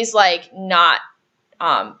 So he's, like, not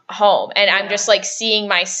home. And I'm just, like, seeing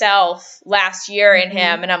myself last year in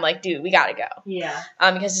him, and I'm like, dude, we gotta go. Yeah.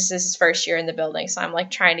 Because this is his first year in the building, so I'm, like,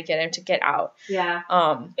 trying to get him to get out. Yeah.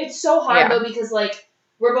 It's so hard, though, because, like,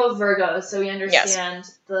 we're both Virgos, so we understand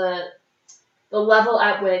the level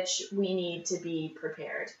at which we need to be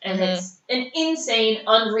prepared. And it's an insane,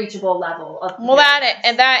 unreachable level of preparedness.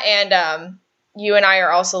 And you and I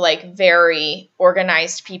are also, like, very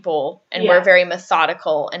organized people, and we're very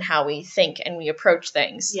methodical in how we think and we approach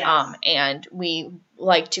things. Yes. And we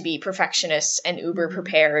like to be perfectionists and uber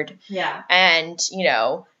prepared. Yeah. And, you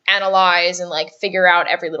know, analyze and, like, figure out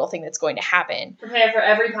every little thing that's going to happen. Prepare for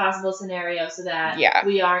every possible scenario so that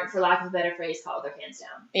we aren't, for lack of a better phrase, caught with our pants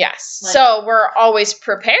down. Yes. Like, so we're always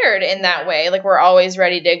prepared in that way. Like, we're always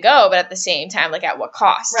ready to go, but at the same time, like, at what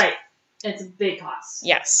cost? Right. It's a big cost.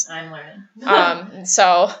 Yes. I'm learning.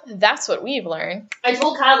 So that's what we've learned. I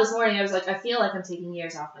told Kyle this morning, I was like, I feel like I'm taking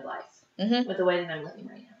years off my life with the way that I'm living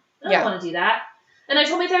right now. I don't want to do that. And I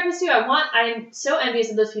told my therapist too, I'm so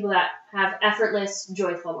envious of those people that have effortless,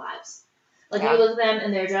 joyful lives. Like, you look at them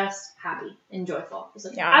and they're just happy and joyful. It's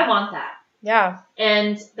like, I want that. Yeah.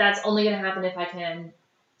 And that's only going to happen if I can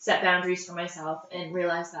set boundaries for myself and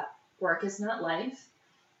realize that work is not life.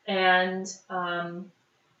 And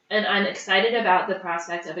I'm excited about the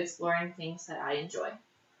prospect of exploring things that I enjoy.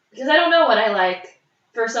 Because I don't know what I like.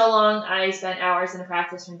 For so long, I spent hours in a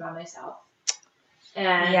practice room by myself.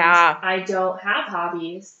 And I don't have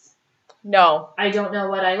hobbies. No. I don't know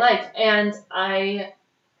what I like. And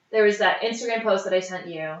there was that Instagram post that I sent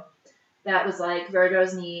you that was like,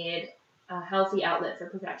 Virgos need a healthy outlet for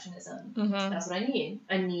perfectionism. Mm-hmm. That's what I need.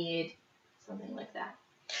 I need something like that.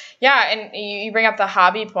 Yeah, and you bring up the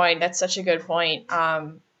hobby point. That's such a good point.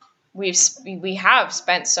 We have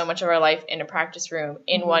spent so much of our life in a practice room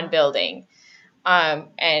in one building.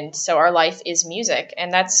 And so our life is music.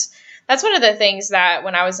 And that's one of the things that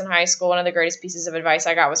when I was in high school, one of the greatest pieces of advice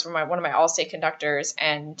I got was from one of my all-state conductors,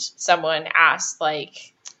 and someone asked,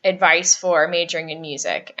 like, advice for majoring in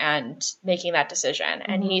music and making that decision.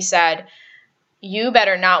 Mm-hmm. And he said, you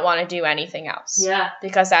better not want to do anything else. Yeah.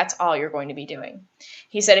 Because that's all you're going to be doing.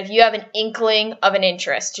 He said, if you have an inkling of an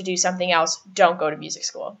interest to do something else, don't go to music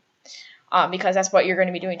school. Because that's what you're going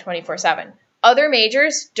to be doing 24/7. Other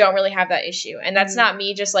majors don't really have that issue. And that's not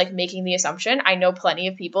me just, like, making the assumption. I know plenty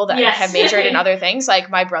of people that have majored in other things. Like,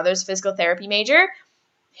 my brother's physical therapy major,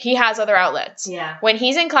 he has other outlets. Yeah. When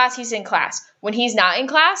he's in class, he's in class. When he's not in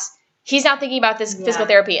class, he's not thinking about this physical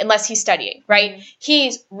therapy unless he's studying, right? Mm-hmm.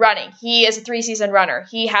 He's running. He is a 3-season runner.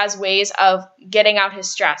 He has ways of getting out his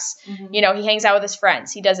stress. Mm-hmm. You know, he hangs out with his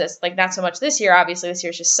friends. He does this, like, not so much this year. Obviously, this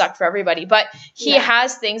year's just sucked for everybody. But he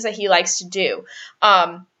has things that he likes to do.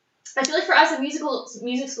 I feel like for us at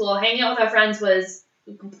music school, hanging out with our friends was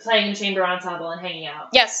playing in chamber ensemble and hanging out.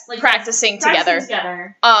 Yes, like practicing together. How sick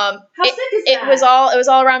is that? It was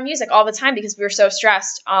all around music all the time because we were so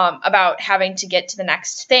stressed about having to get to the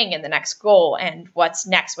next thing and the next goal and what's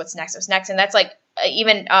next. And that's like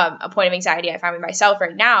even a point of anxiety I find with myself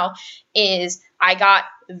right now is I got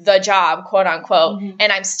the job, quote unquote,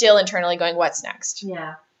 and I'm still internally going, what's next?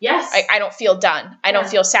 Yeah. Yes. I don't feel done. I don't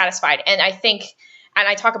feel satisfied. And I think, and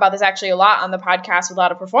I talk about this actually a lot on the podcast with a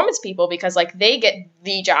lot of performance people because like they get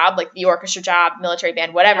the job, like the orchestra job, military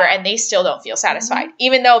band, whatever, and they still don't feel satisfied.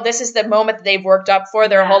 Even though this is the moment that they've worked up for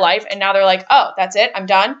their whole life. And now they're like, oh, that's it. I'm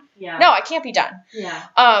done. Yeah. No, I can't be done. Yeah.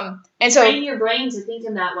 And so train your brain to think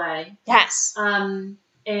in that way. Yes. And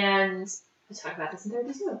we talk about this in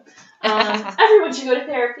therapy too. Everyone should go to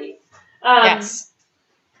therapy. Yes.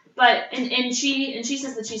 But and she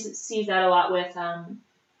says that she sees that a lot with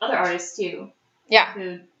other artists too. Yeah.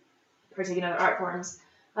 Who partake in other art forms.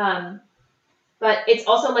 But it's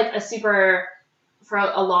also like for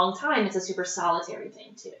a long time, it's a super solitary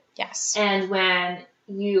thing too. Yes. And when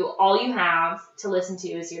all you have to listen to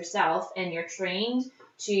is yourself and you're trained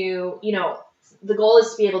to, the goal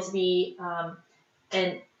is to be able to be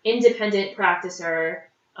an independent practicer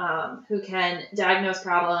who can diagnose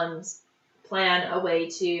problems, plan a way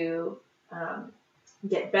to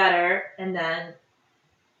get better, and then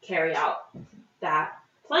carry out that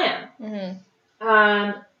plan.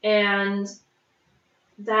 And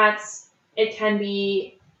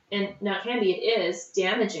it is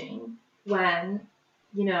damaging when,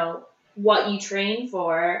 what you train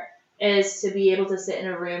for is to be able to sit in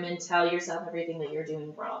a room and tell yourself everything that you're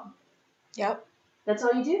doing wrong. Yep. That's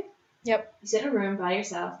all you do. Yep. You sit in a room by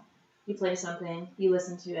yourself, you play something, you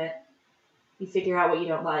listen to it, you figure out what you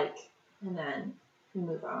don't like, and then you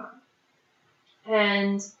move on.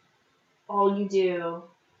 And all you do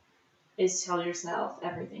is tell yourself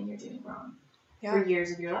everything you're doing wrong for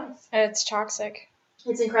years of your life. And it's toxic.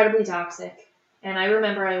 It's incredibly toxic. And I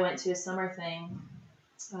remember I went to a summer thing.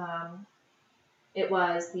 It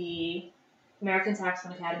was the American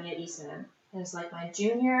Saxophone Academy at Eastman. It was like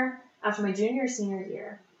after my junior senior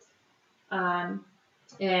year.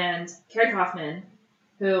 And Carrie Kaufman,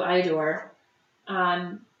 who I adore,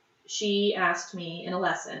 she asked me in a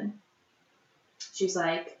lesson, she's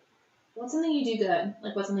like, what's something you do good?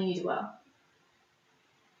 Like, what's something you do well?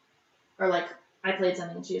 Or like, I played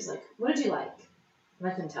something and she was like, what did you like? And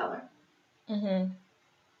I couldn't tell her.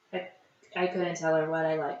 I couldn't tell her what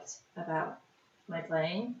I liked about my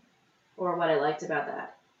playing or what I liked about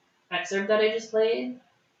that excerpt that I just played.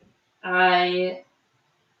 I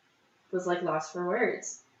was like lost for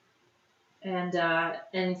words. And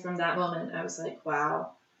from that moment I was like,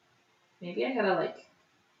 wow, maybe I gotta like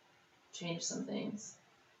change some things.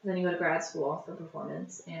 Then you go to grad school for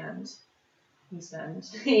performance and you spend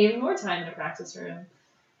even more time in a practice room.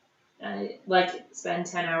 I spend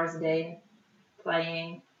 10 hours a day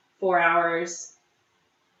playing, 4 hours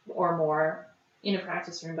or more in a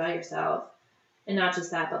practice room by yourself. And not just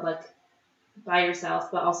that, but like by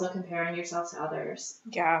yourself, but also comparing yourself to others.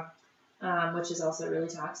 Yeah. Which is also really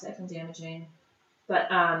toxic and damaging.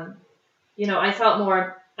 But, I felt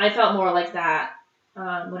more like that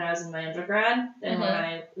when I was in my undergrad than when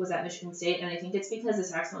I was at Michigan State. And I think it's because the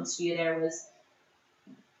saxophone studio there was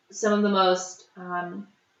some of the most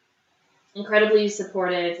incredibly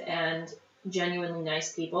supportive and genuinely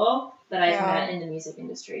nice people that I've met in the music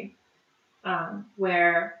industry.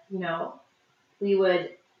 Where, we would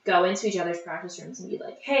go into each other's practice rooms and be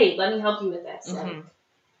like, hey, let me help you with this. And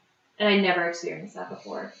I never experienced that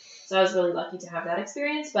before. So I was really lucky to have that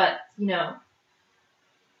experience. But,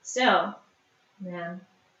 still, man,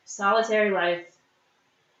 solitary life,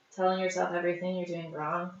 telling yourself everything you're doing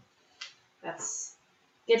wrong, gets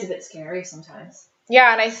a bit scary sometimes.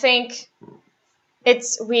 Yeah, and I think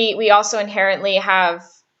we also inherently have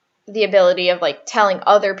the ability of like telling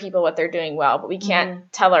other people what they're doing well, but we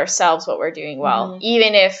can't tell ourselves what we're doing well,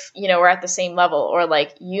 even if, we're at the same level, or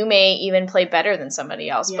like you may even play better than somebody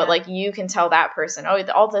else, but like you can tell that person, oh,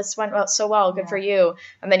 all this went so well, good for you.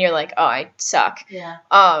 And then you're like, oh, I suck. Yeah.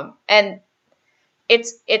 And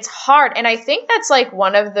it's hard. And I think that's like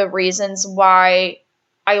one of the reasons why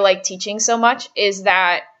I like teaching so much is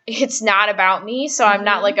that it's not about me. So I'm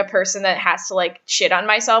not like a person that has to like shit on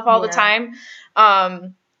myself all the time.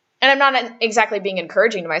 And I'm not exactly being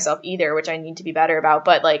encouraging to myself either, which I need to be better about.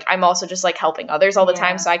 But like, I'm also just like helping others all the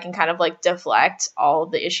time. So I can kind of like deflect all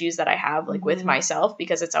the issues that I have like with myself,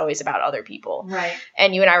 because it's always about other people. Right.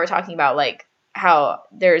 And you and I were talking about like how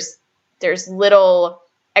there's little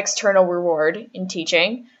external reward in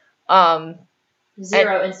teaching.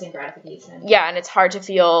 Zero instant gratification. Yeah, and it's hard to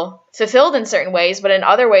feel fulfilled in certain ways, but in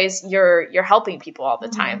other ways you're helping people all the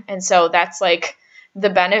time. And so that's like the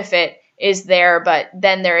benefit is there, but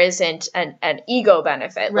then there isn't an ego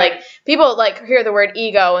benefit. Right. Like people like hear the word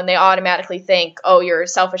ego and they automatically think, oh, you're a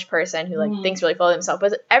selfish person who like thinks really full of themselves.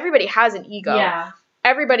 But everybody has an ego. Yeah.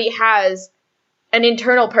 Everybody has an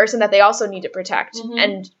internal person that they also need to protect.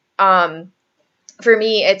 And for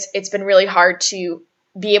me, it's been really hard to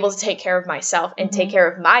be able to take care of myself and take care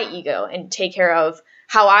of my ego and take care of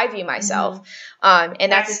how I view myself.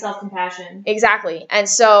 And that's self-compassion. Exactly. And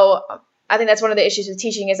so I think that's one of the issues with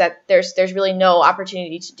teaching is that there's really no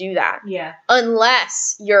opportunity to do that. Yeah.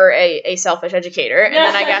 Unless you're a selfish educator. And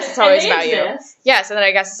then I guess it's always about you. Yeah, so then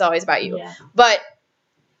I guess it's always about you. Yeah. But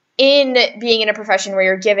in being in a profession where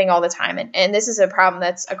you're giving all the time, and this is a problem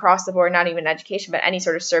that's across the board, not even education, but any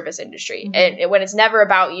sort of service industry. And when it's never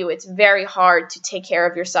about you, it's very hard to take care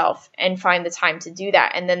of yourself and find the time to do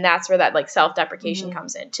that. And then that's where that like self-deprecation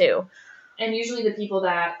comes in too. And usually the people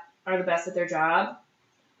that are the best at their job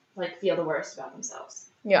like feel the worst about themselves.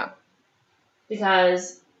 Yeah.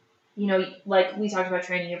 Because, you know, like we talked about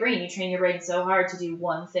training your brain. You train your brain so hard to do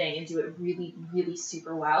one thing and do it really, really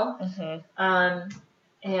super well.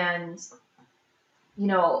 And, you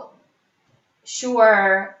know,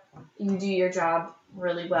 sure, you do your job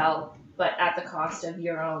really well, but at the cost of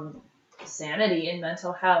your own sanity and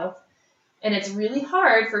mental health. And it's really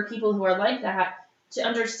hard for people who are like that to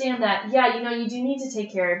understand that, yeah, you know, you do need to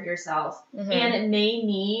take care of yourself. And it may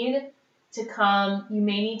need to you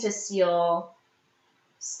may need to steal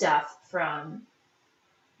stuff from,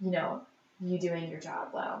 you know, you doing your job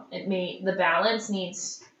well. The balance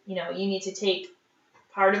needs, you know, you need to take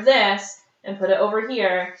part of this and put it over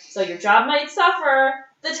here. So your job might suffer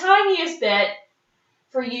the tiniest bit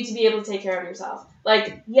for you to be able to take care of yourself.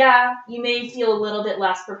 Like, yeah, you may feel a little bit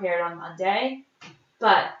less prepared on Monday,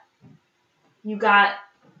 but you got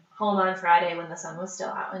home on Friday when the sun was still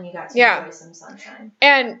out and you got to enjoy some sunshine.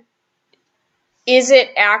 And is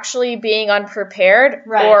it actually being unprepared?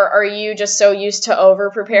 Right. Or are you just so used to over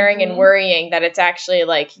preparing and worrying that it's actually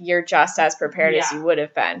like you're just as prepared as you would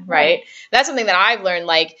have been, right? That's something that I've learned.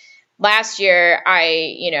 Like last year,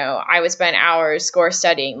 I would spend hours score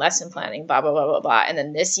studying, lesson planning, blah, blah, blah, blah, blah. And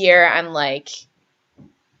then this year I'm like,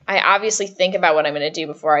 I obviously think about what I'm going to do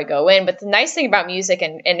before I go in. But the nice thing about music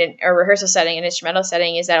and in a rehearsal setting, an instrumental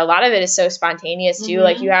setting, is that a lot of it is so spontaneous too.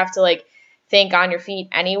 Like you have to like think on your feet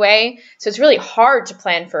anyway. So it's really hard to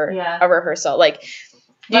plan for a rehearsal. Like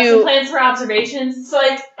lesson plans for observations. It's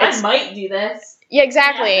like, I might do this. Yeah,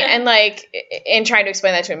 exactly. Yeah. And like, in trying to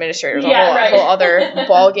explain that to administrators, a whole other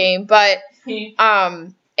ball game. But you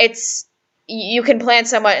can plan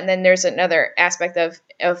somewhat, and then there's another aspect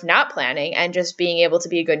of not planning and just being able to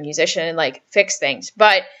be a good musician and like fix things.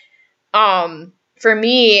 But for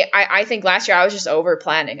me, I think last year I was just over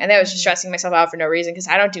planning, and I was just stressing myself out for no reason because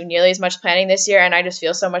I don't do nearly as much planning this year, and I just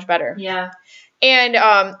feel so much better. Yeah. And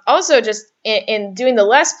also just in doing the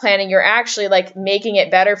less planning, you're actually like making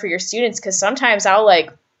it better for your students, because sometimes I'll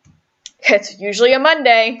like, it's usually a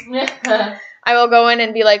Monday, I will go in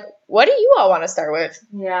and be like, what do you all want to start with?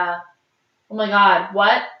 Yeah. Oh my God,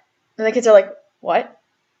 what? And the kids are like, what?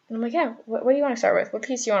 And I'm like, yeah, what do you want to start with? What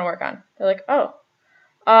piece do you want to work on? They're like, oh,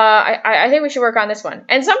 I think we should work on this one.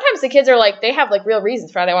 And sometimes the kids are like, they have like real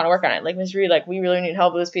reasons for how they want to work on it. Like, Ms. Reed, like, we really need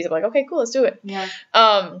help with this piece. I'm like, okay, cool, let's do it. Yeah.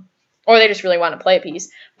 Or they just really want to play a piece.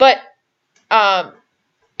 But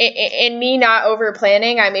in me not over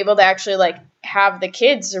planning, I'm able to actually like have the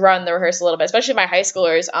kids run the rehearsal a little bit, especially my high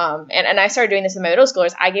schoolers. And I started doing this with my middle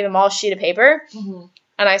schoolers. I gave them all a sheet of paper, and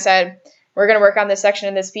I said, we're going to work on this section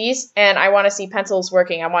in this piece, and I want to see pencils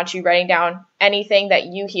working. I want you writing down anything that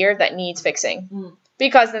you hear that needs fixing.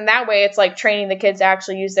 Because then that way it's like training the kids to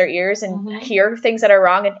actually use their ears and hear things that are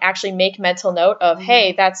wrong and actually make mental note of,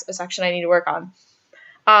 hey, that's a section I need to work on.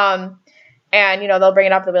 And, you know, they'll bring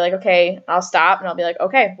it up. They'll be like, okay, I'll stop. And I'll be like,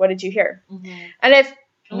 okay, what did you hear? And if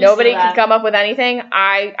nobody can come up with anything,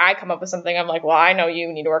 I come up with something. I'm like, well, I know you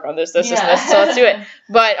need to work on this, and this, so let's do it.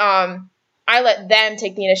 But I let them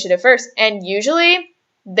take the initiative first. And usually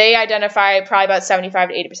they identify probably about 75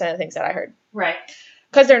 to 80% of the things that I heard. Right.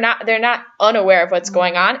 Because they're not unaware of what's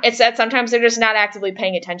going on. It's that sometimes they're just not actively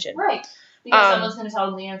paying attention. Right. Because someone's going to tell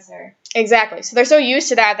them the answer. Exactly. So they're so used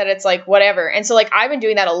to that it's like whatever. And so like I've been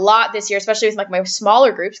doing that a lot this year, especially with like my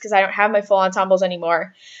smaller groups, because I don't have my full ensembles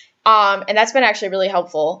anymore. And that's been actually really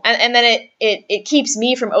helpful. And then it keeps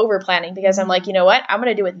me from over planning, because I'm like, you know what? I'm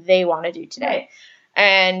going to do what they want to do today. Right.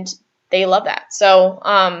 And they love that. So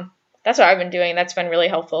that's what I've been doing. That's been really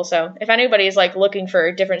helpful. So if anybody is like looking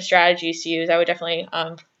for different strategies to use, I would definitely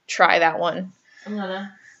try that one. I'm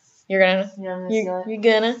gonna. You're gonna. Yeah, I'm gonna You're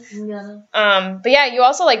gonna. I'm gonna. But yeah, you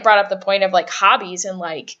also like brought up the point of like hobbies and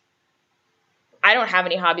like I don't have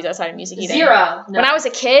any hobbies outside of music either. Zero. No. When I was a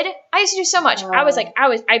kid, I used to do so much. Oh.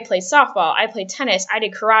 I played softball, I played tennis, I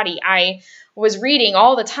did karate, I was reading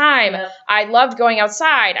all the time. Yep. I loved going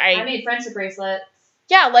outside. I made friendship bracelets.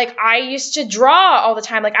 Yeah, like I used to draw all the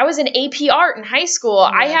time. Like I was in AP art in high school.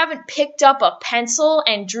 Yeah. I haven't picked up a pencil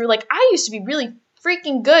and drew. Like I used to be really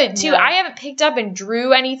freaking good too. Yeah. I haven't picked up and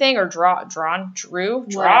drew anything or draw,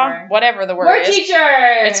 Whatever. whatever the word We're is. teachers.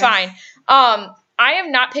 It's fine. I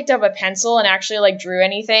have not picked up a pencil and actually like drew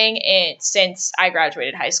anything since I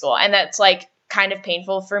graduated high school, and that's like kind of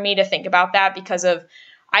painful for me to think about that because of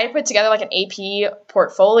I put together like an AP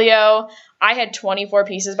portfolio. I had 24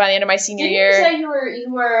 pieces by the end of my senior year. Didn't you say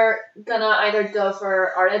you were gonna either go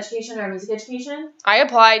for art education or music education? I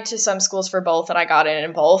applied to some schools for both, and I got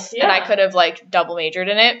in both. Yeah. And I could have like double majored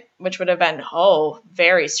in it, which would have been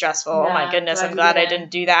very stressful. Oh my Yeah, goodness, glad I'm you glad I didn't.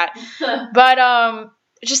 didn't do that. But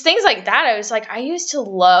just things like that. I was like, I used to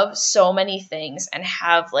love so many things and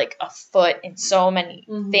have like a foot in so many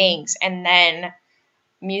things, and then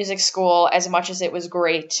music school, as much as it was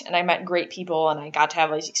great and I met great people and I got to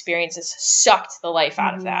have these experiences, sucked the life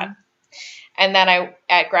out of that. And then I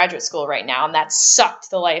at graduate school right now, and that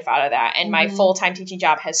sucked the life out of that. And my full-time teaching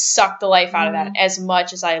job has sucked the life out of that. As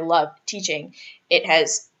much as I love teaching, it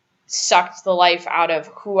has sucked the life out of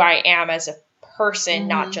who I am as a person,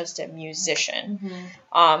 not just a musician.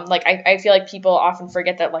 Like I feel like people often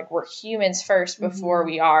forget that like we're humans first before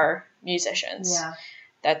we are musicians. Yeah.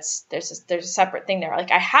 There's a separate thing there.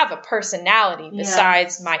 Like I have a personality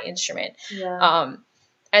besides my instrument. Yeah.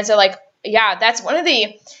 And so like, yeah, that's one of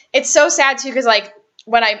it's so sad too, because like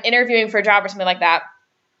when I'm interviewing for a job or something like that,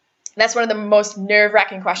 that's one of the most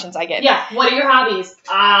nerve-wracking questions I get. Yeah. What are your hobbies?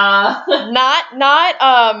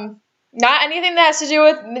 Not anything that has to do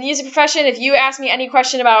with the music profession. If you ask me any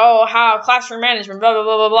question about, how classroom management, blah, blah,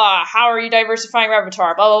 blah, blah, blah, how are you diversifying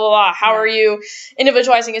repertoire, blah, blah, blah, blah, how are you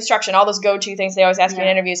individualizing instruction, all those go-to things they always ask me in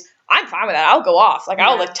interviews, I'm fine with that. I'll go off. Like,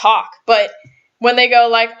 I'll, like, talk. But when they go,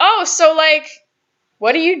 like, oh, so, like,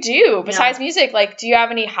 what do you do besides music? Like, do you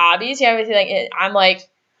have any hobbies? Do you have anything, like, I'm like,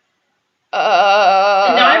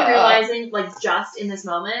 And now I'm realizing, like, just in this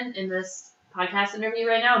moment, in this podcast interview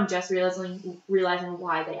right now, I'm just realizing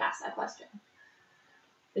why they asked that question.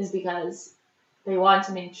 Is because they want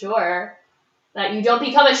to make sure that you don't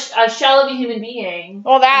become a shell of a human being.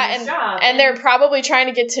 Well, that and they're probably trying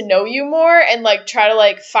to get to know you more and like try to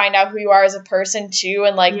like find out who you are as a person too,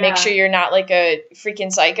 and like make sure you're not like a freaking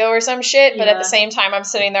psycho or some shit. But at the same time, I'm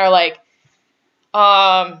sitting there like,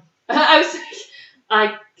 I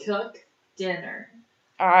cook dinner.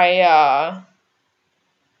 I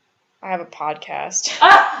have a podcast.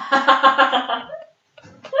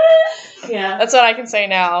 Yeah. That's what I can say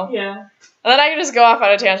now. Yeah. And then I can just go off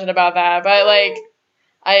on a tangent about that. But, like,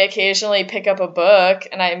 I occasionally pick up a book,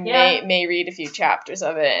 and I may read a few chapters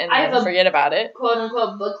of it and then forget about it.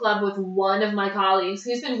 Quote-unquote book club with one of my colleagues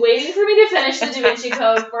who's been waiting for me to finish the Da Vinci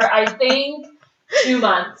Code for, I think, 2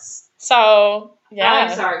 months. So, yeah.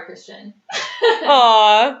 I'm sorry, Christian.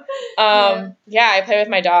 Aww. Yeah, I play with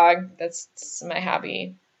my dog. That's my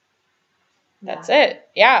hobby. That's it.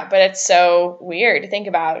 Yeah, but it's so weird to think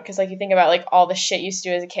about because, like, you think about, like, all the shit you used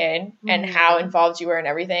to do as a kid and how involved you were in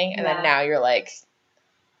everything, and then now you're like,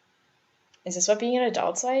 is this what being an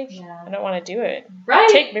adult's like? Yeah. I don't want to do it. Right?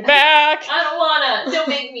 Take me back! I don't want to. Don't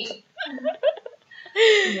make me.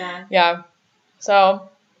 Yeah. So,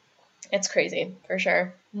 it's crazy, for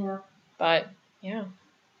sure. Yeah. But, yeah.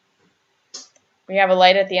 We have a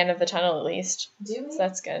light at the end of the tunnel, at least. Do we? So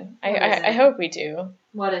that's good. I hope we do.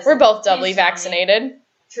 What is We're it? both doubly vaccinated.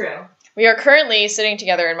 True. We are currently sitting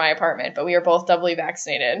together in my apartment, but we are both doubly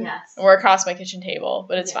vaccinated. Yes. And we're across my kitchen table,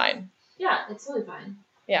 but it's fine. Yeah, it's totally fine.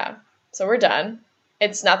 Yeah. So we're done.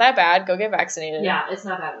 It's not that bad. Go get vaccinated. Yeah, it's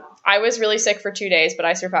not bad at all. I was really sick for 2 days, but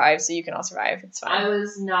I survived, so you can all survive. It's fine. I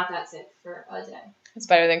was not that sick for a day. It's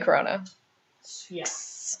better than corona.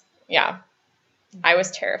 Yes. Yeah. I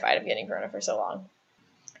was terrified of getting corona for so long.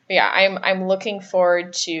 But yeah, I'm looking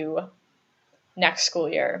forward to next school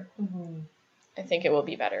year. Mm-hmm. I think it will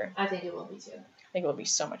be better. I think it will be too. I think it will be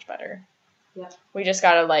so much better. Yeah. We just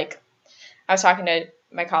gotta I was talking to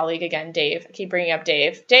my colleague again, Dave. I keep bringing up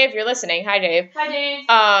Dave. Dave, you're listening. Hi, Dave. Hi, Dave.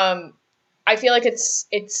 I feel like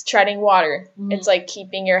it's treading water. Mm-hmm. It's like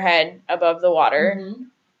keeping your head above the water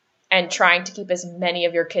and trying to keep as many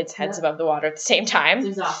of your kids' heads above the water at the same time. It's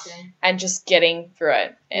exhausting. And just getting through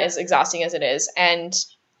it, as exhausting as it is. And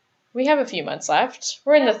we have a few months left.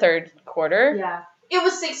 We're in the third quarter. Yeah. It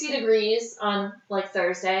was 60 degrees on like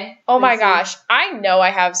Thursday. Oh my this gosh. I know I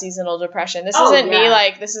have seasonal depression. This Oh, isn't yeah.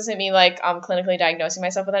 me like clinically diagnosing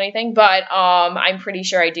myself with anything, but I'm pretty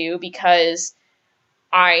sure I do because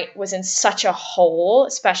I was in such a hole,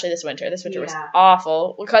 especially this winter. This winter was Yeah.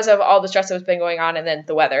 awful because of all the stress that was been going on and then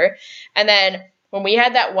the weather. And then when we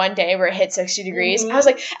had that one day where it hit 60 degrees, I was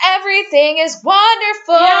like, everything is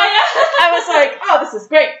wonderful. Yeah. I was like, oh, this is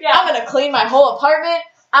great. Yeah. I'm going to clean my whole apartment.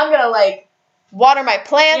 I'm going to like water my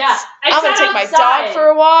plants. Yeah. I'm going to sat take my outside. dog for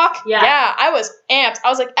a walk. Yeah. I was amped. I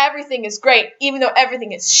was like, everything is great. Even though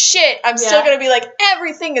everything is shit, I'm still Yeah. going to be like,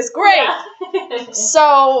 everything is great. Yeah.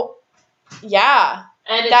 So, yeah.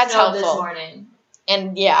 And it That's snowed helpful. this morning.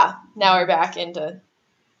 And yeah, now we're back into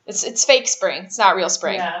it's fake spring. It's not real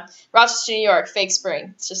spring. Yeah. Rochester, New York, fake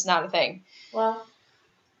spring. It's just not a thing. Well.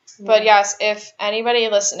 Yeah. But yes, if anybody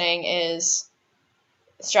listening is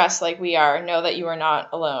stressed like we are, know that you are not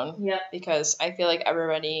alone. Yep. Because I feel like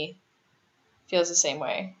everybody feels the same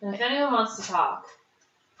way. And if anyone wants to talk,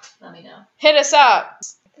 let me know. Hit us up.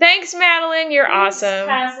 Thanks, Madeline. You're awesome.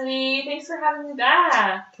 Cassidy. Thanks for having me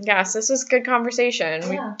back. Yes, this was good conversation.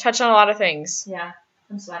 Yeah. We touched on a lot of things. Yeah.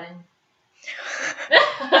 I'm sweating.